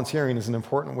 Volunteering is an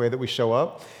important way that we show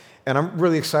up. And I'm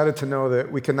really excited to know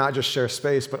that we can not just share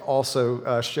space, but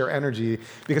also share energy,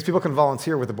 because people can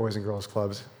volunteer with the Boys and Girls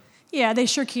Clubs. Yeah, they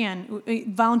sure can.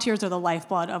 Volunteers are the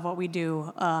lifeblood of what we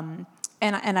do. And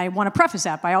I want to preface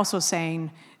that by also saying,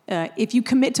 if you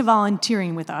commit to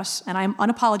volunteering with us, and I'm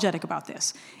unapologetic about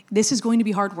this, this is going to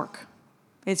be hard work.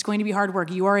 It's going to be hard work.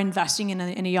 You are investing in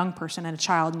a young person and a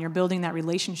child, and you're building that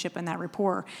relationship and that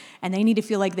rapport, and they need to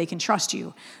feel like they can trust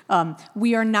you.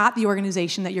 We are not the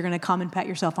organization that you're going to come and pat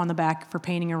yourself on the back for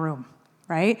painting a room,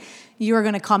 right? You are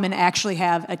going to come and actually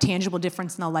have a tangible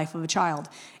difference in the life of a child,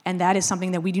 and that is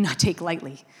something that we do not take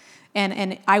lightly.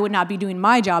 And I would not be doing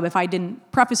my job if I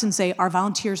didn't preface and say our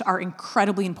volunteers are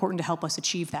incredibly important to help us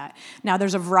achieve that. Now,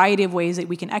 there's a variety of ways that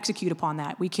we can execute upon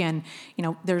that. We can,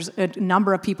 there's a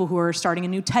number of people who are starting a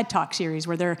new TED Talk series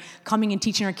where they're coming and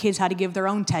teaching our kids how to give their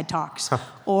own TED Talks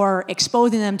or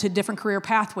exposing them to different career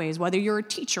pathways, whether you're a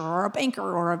teacher or a banker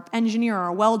or an engineer or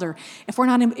a welder. If we're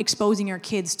not exposing our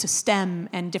kids to STEM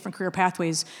and different career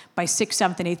pathways by 6th,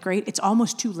 7th, and 8th grade, it's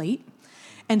almost too late.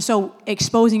 And so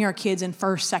exposing our kids in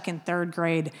 1st, 2nd, 3rd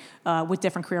grade with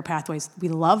different career pathways, we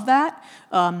love that.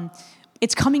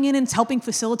 It's coming in and it's helping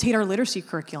facilitate our literacy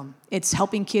curriculum. It's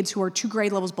helping kids who are 2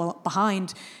 grade levels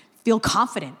behind feel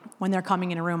confident when they're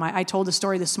coming in a room. I told a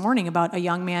story this morning about a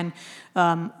young man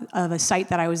of a site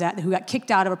that I was at who got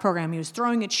kicked out of a program. He was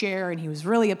throwing a chair and he was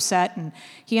really upset, and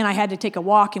he and I had to take a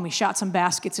walk and we shot some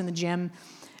baskets in the gym,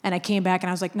 and I came back and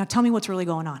I was like, now tell me what's really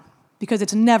going on, because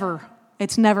it's never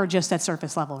just at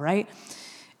surface level, right?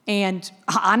 And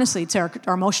honestly, to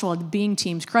our emotional being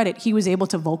team's credit, he was able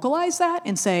to vocalize that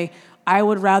and say, I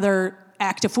would rather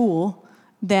act a fool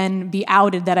than be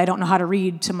outed that I don't know how to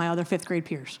read to my other 5th grade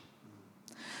peers.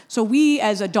 So we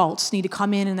as adults need to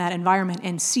come in that environment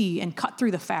and see and cut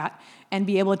through the fat and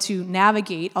be able to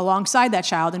navigate alongside that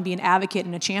child and be an advocate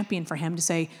and a champion for him to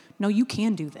say, no, you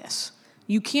can do this.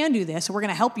 You can do this, and we're going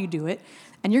to help you do it,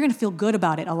 and you're going to feel good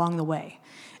about it along the way.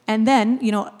 And then,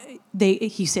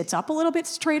 he sits up a little bit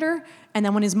straighter, and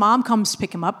then when his mom comes to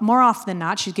pick him up, more often than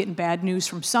not, she's getting bad news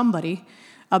from somebody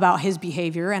about his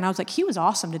behavior, and I was like, he was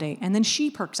awesome today. And then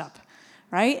she perks up,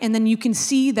 right? And then you can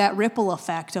see that ripple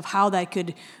effect of how that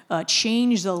could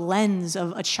change the lens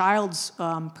of a child's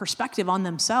perspective on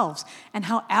themselves, and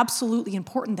how absolutely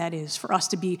important that is for us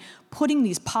to be putting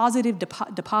these positive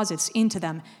deposits into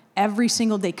them every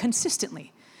single day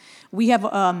consistently. We have,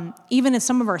 even at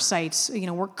some of our sites,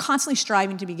 we're constantly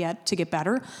striving to get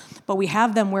better, but we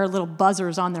have them wear little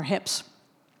buzzers on their hips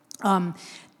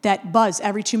that buzz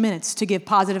every 2 minutes to give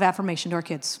positive affirmation to our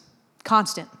kids,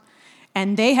 constant.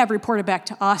 And they have reported back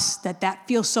to us that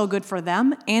feels so good for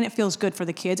them, and it feels good for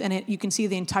the kids, and you can see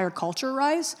the entire culture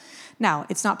rise. Now,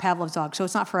 it's not Pavlov's dog, so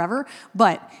it's not forever,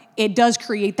 but it does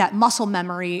create that muscle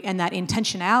memory and that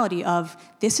intentionality of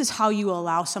this is how you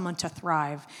allow someone to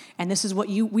thrive, and this is what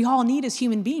we all need as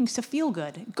human beings to feel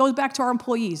good. It goes back to our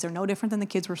employees. They're no different than the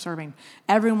kids we're serving.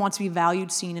 Everyone wants to be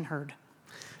valued, seen, and heard.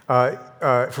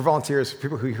 For volunteers,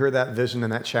 people who hear that vision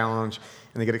and that challenge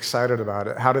and they get excited about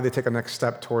it, how do they take a next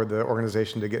step toward the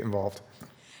organization to get involved?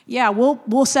 Yeah,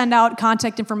 we'll send out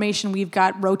contact information. We've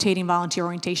got rotating volunteer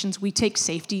orientations. We take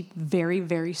safety very,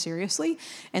 very seriously.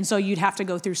 And so you'd have to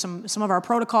go through some of our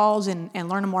protocols and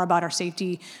learn more about our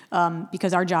safety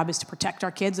because our job is to protect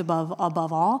our kids above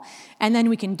all. And then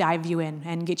we can dive you in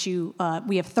and get you,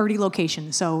 we have 30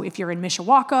 locations. So if you're in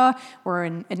Mishawaka,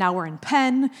 now we're in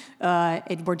Penn,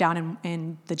 we're down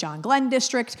in the John Glenn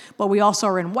district, but we also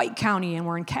are in White County, and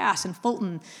we're in Cass and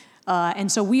Fulton.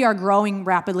 And so we are growing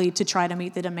rapidly to try to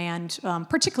meet the demand,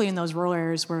 particularly in those rural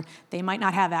areas where they might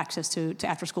not have access to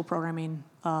after-school programming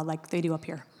like they do up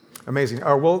here. Amazing.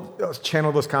 We'll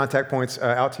channel those contact points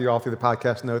out to you all through the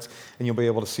podcast notes, and you'll be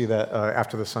able to see that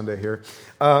after the Sunday here.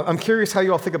 I'm curious how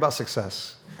you all think about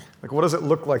success. Like, what does it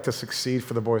look like to succeed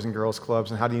for the Boys and Girls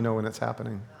Clubs, and how do you know when it's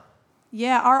happening?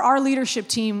 Yeah, our leadership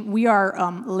team, we are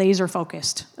laser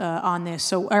focused on this.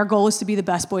 So our goal is to be the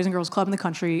best Boys and Girls Club in the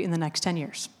country in the next 10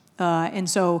 years. And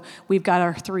so we've got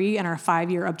our 3 and our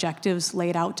 5-year objectives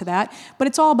laid out to that. But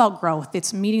it's all about growth.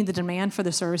 It's meeting the demand for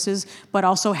the services, but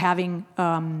also having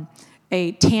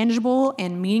a tangible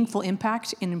and meaningful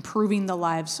impact in improving the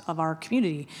lives of our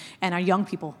community and our young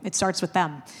people. It starts with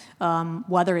them.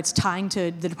 Whether it's tying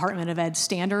to the Department of Ed's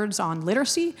standards on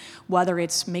literacy, whether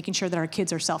it's making sure that our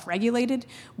kids are self-regulated,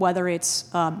 whether it's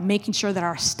making sure that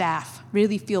our staff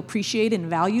really feel appreciated and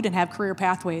valued and have career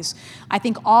pathways. I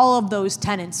think all of those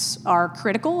tenets are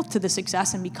critical to the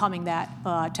success and becoming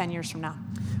that 10 years from now.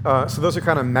 So those are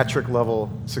kind of metric level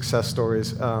success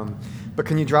stories. But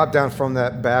can you drop down from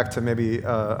that back to maybe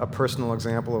a personal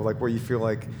example of like where you feel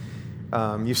like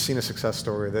you've seen a success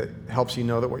story that helps you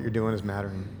know that what you're doing is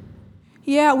mattering?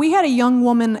 Yeah, we had a young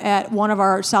woman at one of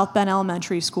our South Bend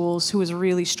elementary schools who was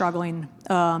really struggling,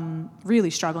 and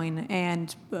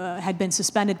had been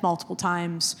suspended multiple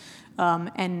times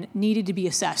and needed to be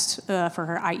assessed for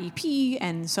her IEP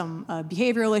and some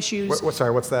behavioral issues.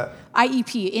 What's that?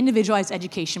 IEP, Individualized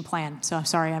Education Plan. So I'm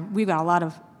sorry, we've got a lot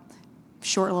of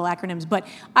short little acronyms, but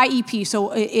IEP,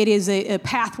 so it is a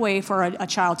pathway for a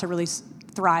child to really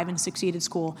thrive and succeed at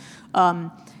school.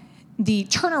 The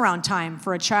turnaround time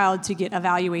for a child to get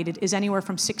evaluated is anywhere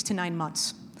from 6 to 9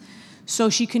 months. So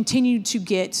she continued to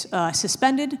get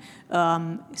suspended,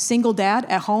 single dad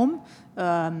at home.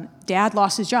 Dad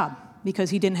lost his job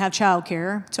because he didn't have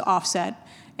childcare to offset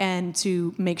and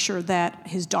to make sure that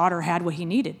his daughter had what he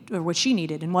needed or what she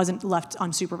needed and wasn't left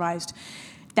unsupervised.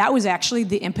 That was actually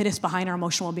the impetus behind our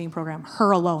emotional well-being program,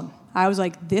 her alone. I was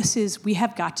like, we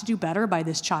have got to do better by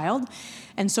this child.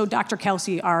 And so Dr.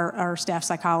 Kelsey, our staff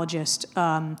psychologist,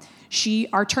 our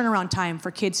turnaround time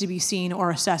for kids to be seen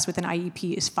or assessed with an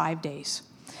IEP is 5 days.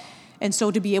 And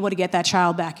so to be able to get that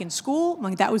child back in school,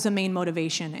 that was the main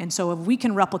motivation. And so if we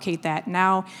can replicate that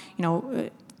now,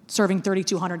 serving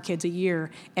 3,200 kids a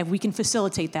year, if we can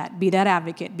facilitate that, be that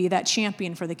advocate, be that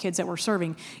champion for the kids that we're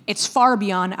serving, it's far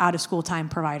beyond out-of-school time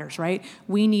providers, right?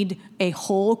 We need a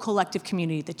whole collective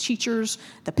community, the teachers,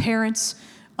 the parents,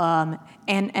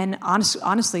 and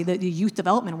honestly, the youth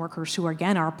development workers who,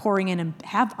 again, are pouring in and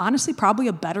have, honestly, probably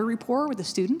a better rapport with the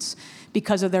students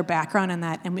because of their background and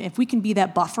that. And if we can be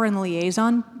that buffer and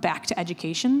liaison back to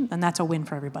education, then that's a win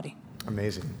for everybody.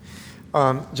 Amazing.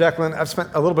 Jacqueline, I've spent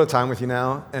a little bit of time with you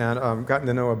now and gotten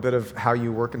to know a bit of how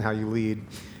you work and how you lead.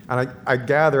 And I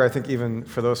gather, I think even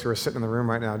for those who are sitting in the room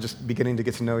right now, just beginning to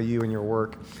get to know you and your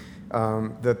work,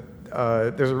 that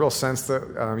there's a real sense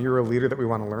that you're a leader that we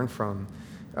want to learn from.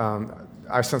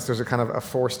 I sense there's a kind of a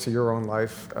force to your own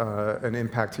life, an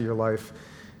impact to your life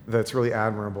that's really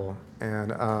admirable.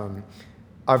 And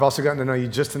I've also gotten to know you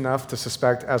just enough to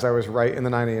suspect, as I was right in the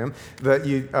 9 a.m., that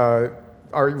you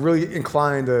are really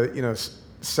inclined to,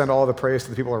 send all the praise to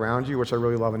the people around you, which I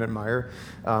really love and admire.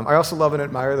 I also love and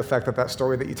admire the fact that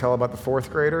story that you tell about the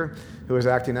fourth grader who was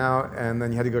acting out, and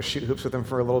then you had to go shoot hoops with him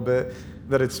for a little bit,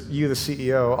 that it's you, the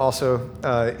CEO, also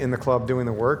in the club doing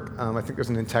the work. I think there's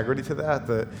an integrity to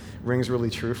that rings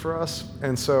really true for us.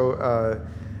 And so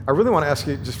I really want to ask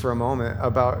you just for a moment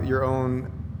about your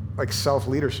own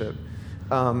self-leadership.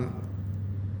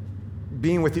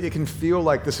 Being with you, it can feel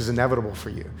like this is inevitable for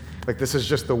you. Like this is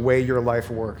just the way your life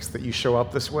works, that you show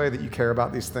up this way, that you care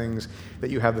about these things,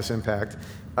 that you have this impact.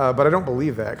 But I don't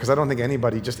believe that, because I don't think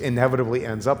anybody just inevitably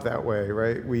ends up that way,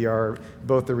 right? We are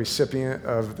both the recipient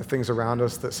of the things around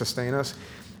us that sustain us,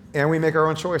 and we make our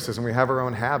own choices, and we have our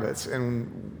own habits,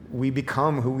 and we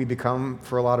become who we become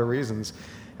for a lot of reasons.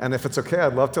 And if it's okay,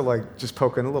 I'd love to just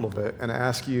poke in a little bit and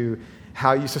ask you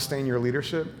how you sustain your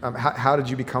leadership. How did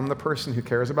you become the person who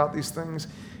cares about these things?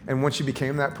 And once you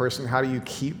became that person, how do you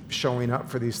keep showing up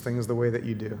for these things the way that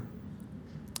you do?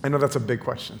 I know that's a big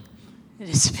question. It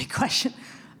is a big question.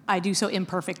 I do so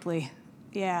imperfectly.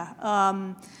 Yeah.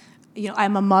 I'm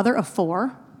a mother of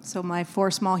 4, so my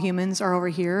 4 small humans are over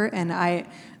here, and I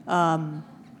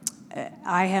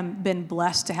have been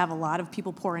blessed to have a lot of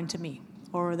people pour into me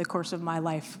over the course of my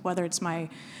life, whether it's my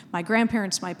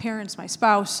grandparents, my parents, my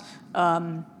spouse.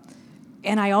 And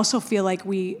I also feel like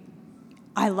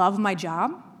I love my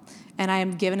job, and I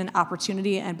am given an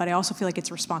opportunity, but I also feel like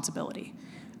it's a responsibility.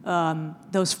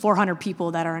 Those 400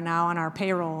 people that are now on our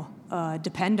payroll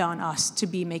depend on us to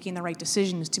be making the right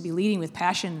decisions, to be leading with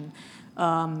passion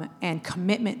and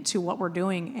commitment to what we're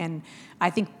doing. And I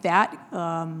think that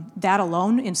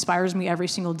alone inspires me every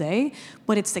single day.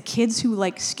 But it's the kids who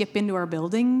skip into our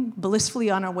building, blissfully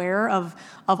unaware of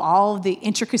all the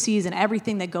intricacies and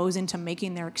everything that goes into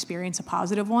making their experience a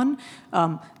positive one.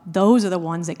 Those are the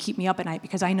ones that keep me up at night,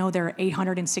 because I know there are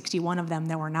 861 of them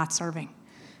that we're not serving,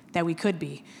 that we could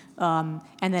be. And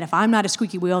that if I'm not a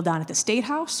squeaky wheel down at the State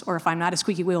House, or if I'm not a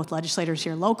squeaky wheel with legislators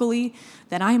here locally,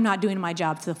 then I am not doing my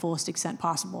job to the fullest extent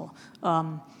possible.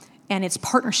 And it's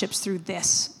partnerships through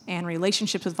this and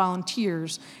relationships with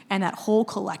volunteers and that whole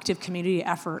collective community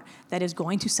effort that is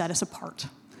going to set us apart,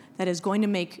 that is going to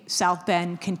make South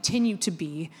Bend continue to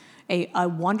be a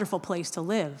wonderful place to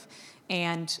live.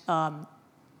 And,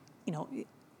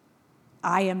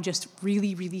 I am just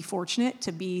really, really fortunate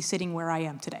to be sitting where I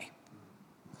am today.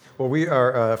 Well, we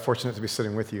are fortunate to be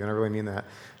sitting with you, and I really mean that.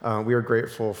 We are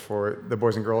grateful for the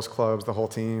Boys and Girls Clubs, the whole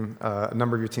team, a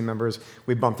number of your team members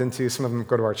we bumped into. Some of them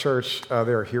go to our church. They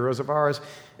are heroes of ours,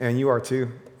 and you are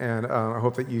too. And I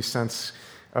hope that you sense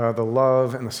the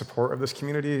love and the support of this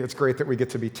community. It's great that we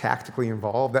get to be tactically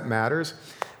involved. That matters.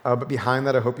 But behind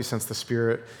that, I hope you sense the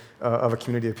spirit of a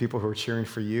community of people who are cheering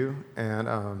for you. And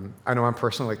I know I'm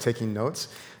personally taking notes,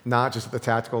 not just at the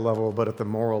tactical level, but at the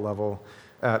moral level,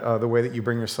 at the way that you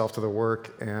bring yourself to the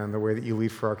work and the way that you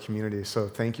lead for our community. So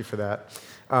thank you for that.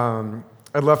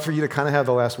 I'd love for you to kind of have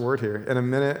the last word here. In a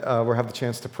minute, we'll have the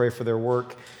chance to pray for their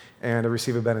work and to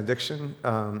receive a benediction.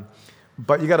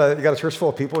 But you got a church full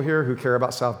of people here who care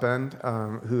about South Bend,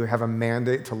 who have a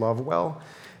mandate to love well.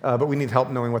 But we need help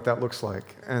knowing what that looks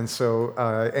like. And so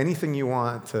anything you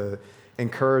want to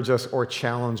encourage us or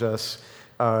challenge us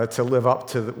to live up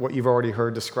to what you've already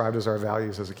heard described as our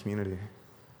values as a community.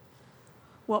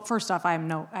 Well, first off, I am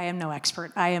no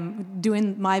expert. I am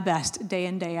doing my best day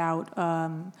in, day out.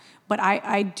 But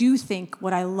I do think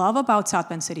what I love about South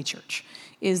Bend City Church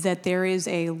is that there is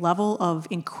a level of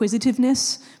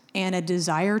inquisitiveness and a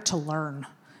desire to learn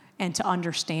and to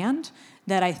understand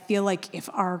that I feel like if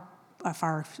our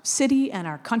city and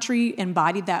our country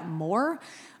embodied that more,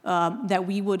 that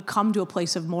we would come to a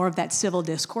place of more of that civil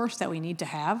discourse that we need to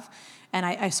have.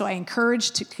 And so I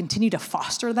encourage to continue to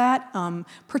foster that,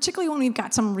 particularly when we've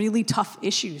got some really tough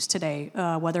issues today,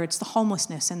 whether it's the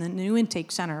homelessness and the new intake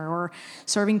center or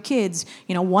serving kids.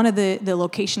 One of the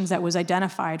locations that was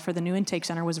identified for the new intake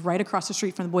center was right across the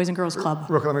street from the Boys and Girls Club.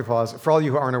 Real quick, let me pause. For all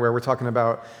you who aren't aware, we're talking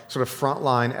about sort of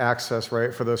frontline access,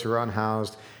 right, for those who are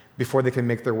unhoused before they can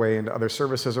make their way into other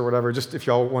services or whatever. Just if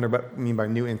y'all wonder what I mean by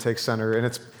new intake center, and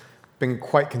it's been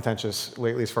quite contentious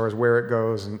lately as far as where it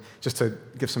goes, and just to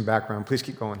give some background, please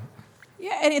keep going.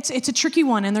 Yeah, and it's a tricky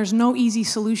one, and there's no easy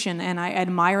solution. And I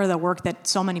admire the work that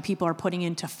so many people are putting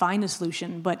in to find a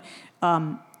solution. But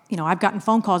I've gotten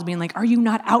phone calls being like, "Are you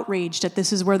not outraged that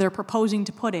this is where they're proposing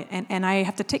to put it?" And I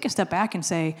have to take a step back and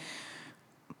say,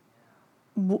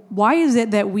 why is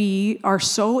it that we are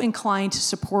so inclined to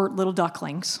support little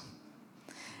ducklings,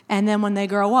 and then when they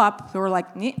grow up, we're like,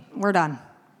 we're done.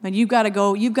 And you've got to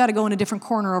go in a different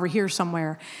corner over here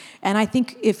somewhere. And I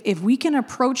think if we can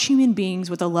approach human beings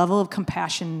with a level of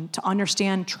compassion to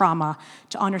understand trauma,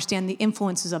 to understand the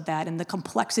influences of that and the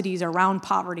complexities around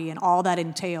poverty and all that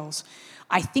entails,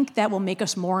 I think that will make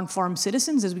us more informed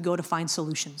citizens as we go to find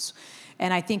solutions.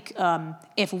 And I think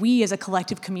if we as a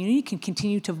collective community can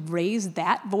continue to raise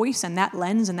that voice and that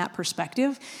lens and that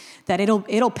perspective, that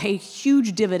it'll pay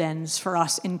huge dividends for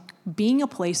us in being a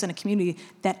place and a community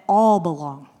that all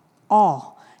belong.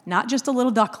 All, not just the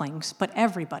little ducklings, but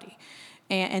everybody.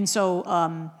 And so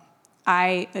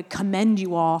I commend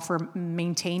you all for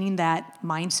maintaining that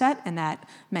mindset and that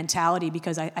mentality,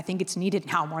 because I think it's needed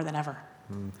now more than ever.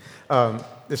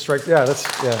 It strikes, yeah, that's,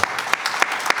 yeah.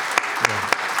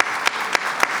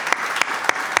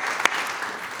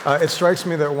 It strikes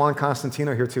me that Juan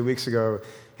Constantino here 2 weeks ago,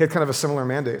 he had kind of a similar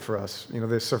mandate for us,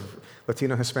 this sort of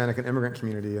Latino, Hispanic, and immigrant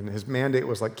community, and his mandate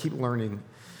was like, keep learning.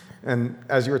 And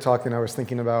as you were talking, I was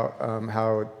thinking about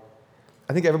how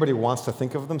I think everybody wants to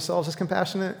think of themselves as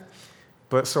compassionate,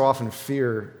 but so often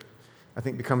fear, I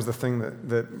think, becomes the thing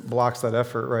that blocks that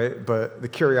effort, right? But the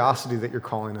curiosity that you're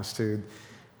calling us to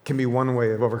can be one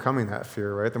way of overcoming that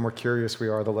fear, right? The more curious we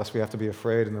are, the less we have to be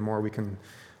afraid, and the more we can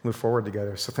move forward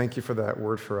together. So thank you for that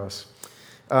word for us.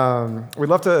 We'd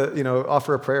love to,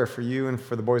 offer a prayer for you and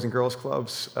for the Boys and Girls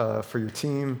Clubs, for your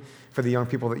team, for the young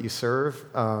people that you serve.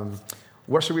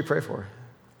 What should we pray for?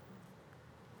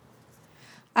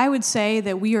 I would say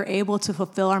that we are able to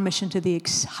fulfill our mission to the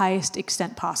highest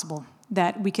extent possible,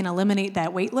 that we can eliminate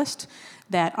that wait list,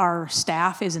 that our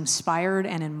staff is inspired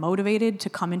and motivated to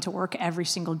come into work every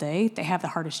single day. They have the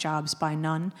hardest jobs by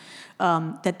none,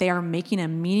 that they are making a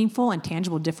meaningful and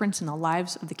tangible difference in the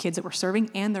lives of the kids that we're serving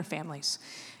and their families,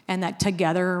 and that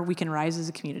together we can rise as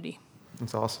a community.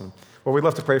 That's awesome. Well, we'd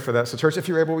love to pray for that. So church, if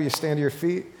you're able, will you stand to your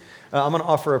feet? I'm going to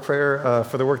offer a prayer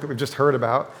for the work that we've just heard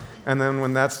about, and then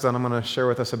when that's done, I'm going to share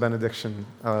with us a benediction.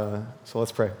 So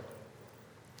let's pray.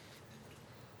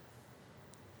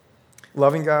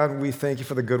 Loving God, we thank you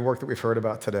for the good work that we've heard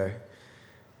about today.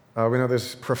 We know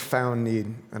there's profound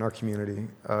need in our community,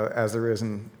 as there is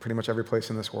in pretty much every place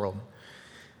in this world.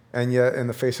 And yet, in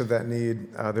the face of that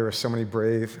need, there are so many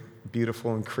brave,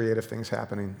 beautiful, and creative things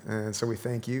happening. And so we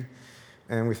thank you,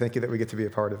 and we thank you that we get to be a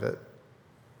part of it.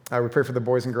 We pray for the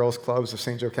Boys and Girls Clubs of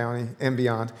St. Joe County and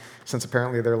beyond, since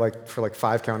apparently they're for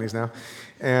 5 counties now.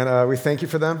 And we thank you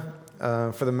for them,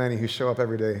 for the many who show up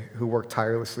every day, who work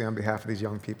tirelessly on behalf of these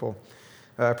young people.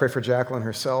 I pray for Jacqueline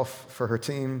herself, for her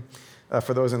team,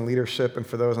 for those in leadership, and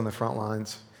for those on the front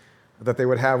lines, that they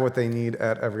would have what they need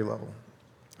at every level.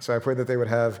 So I pray that they would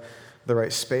have the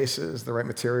right spaces, the right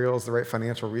materials, the right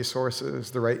financial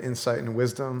resources, the right insight and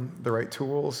wisdom, the right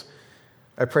tools.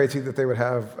 I pray, too, that they would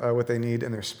have what they need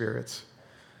in their spirits,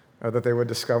 that they would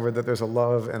discover that there's a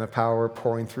love and a power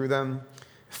pouring through them,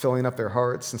 filling up their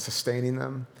hearts and sustaining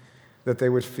them, that they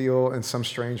would feel in some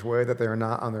strange way that they are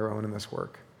not on their own in this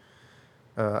work.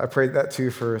 I pray that, too,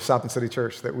 for South Bend City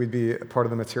Church, that we'd be a part of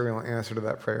the material answer to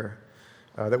that prayer,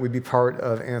 that we'd be part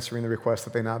of answering the request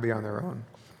that they not be on their own.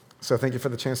 So thank you for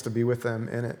the chance to be with them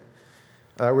in it.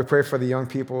 We pray for the young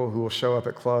people who will show up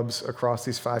at clubs across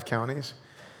these 5 counties,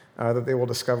 that they will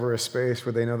discover a space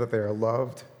where they know that they are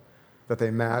loved, that they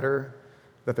matter,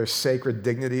 that their sacred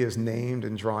dignity is named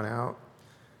and drawn out.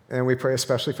 And we pray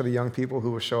especially for the young people who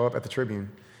will show up at the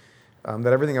Tribune,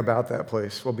 that everything about that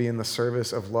place will be in the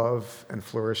service of love and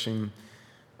flourishing,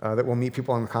 that we'll meet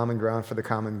people on common ground for the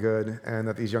common good, and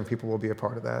that these young people will be a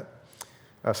part of that.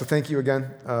 So thank you again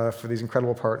for these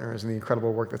incredible partners and the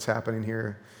incredible work that's happening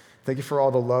here. Thank you for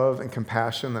all the love and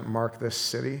compassion that mark this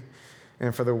city,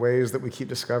 and for the ways that we keep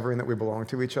discovering that we belong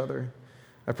to each other.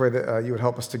 I pray that you would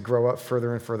help us to grow up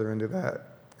further and further into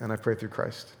that, and I pray through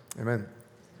Christ. Amen.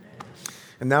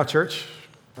 And now, church,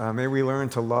 may we learn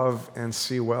to love and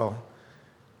see well.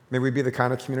 May we be the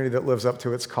kind of community that lives up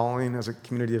to its calling as a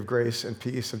community of grace and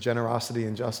peace, of generosity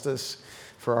and justice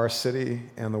for our city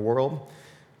and the world.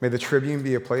 May the Tribune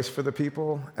be a place for the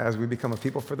people as we become a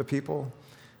people for the people,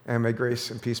 and may grace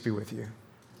and peace be with you.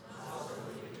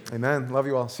 Amen. Love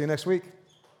you all. See you next week.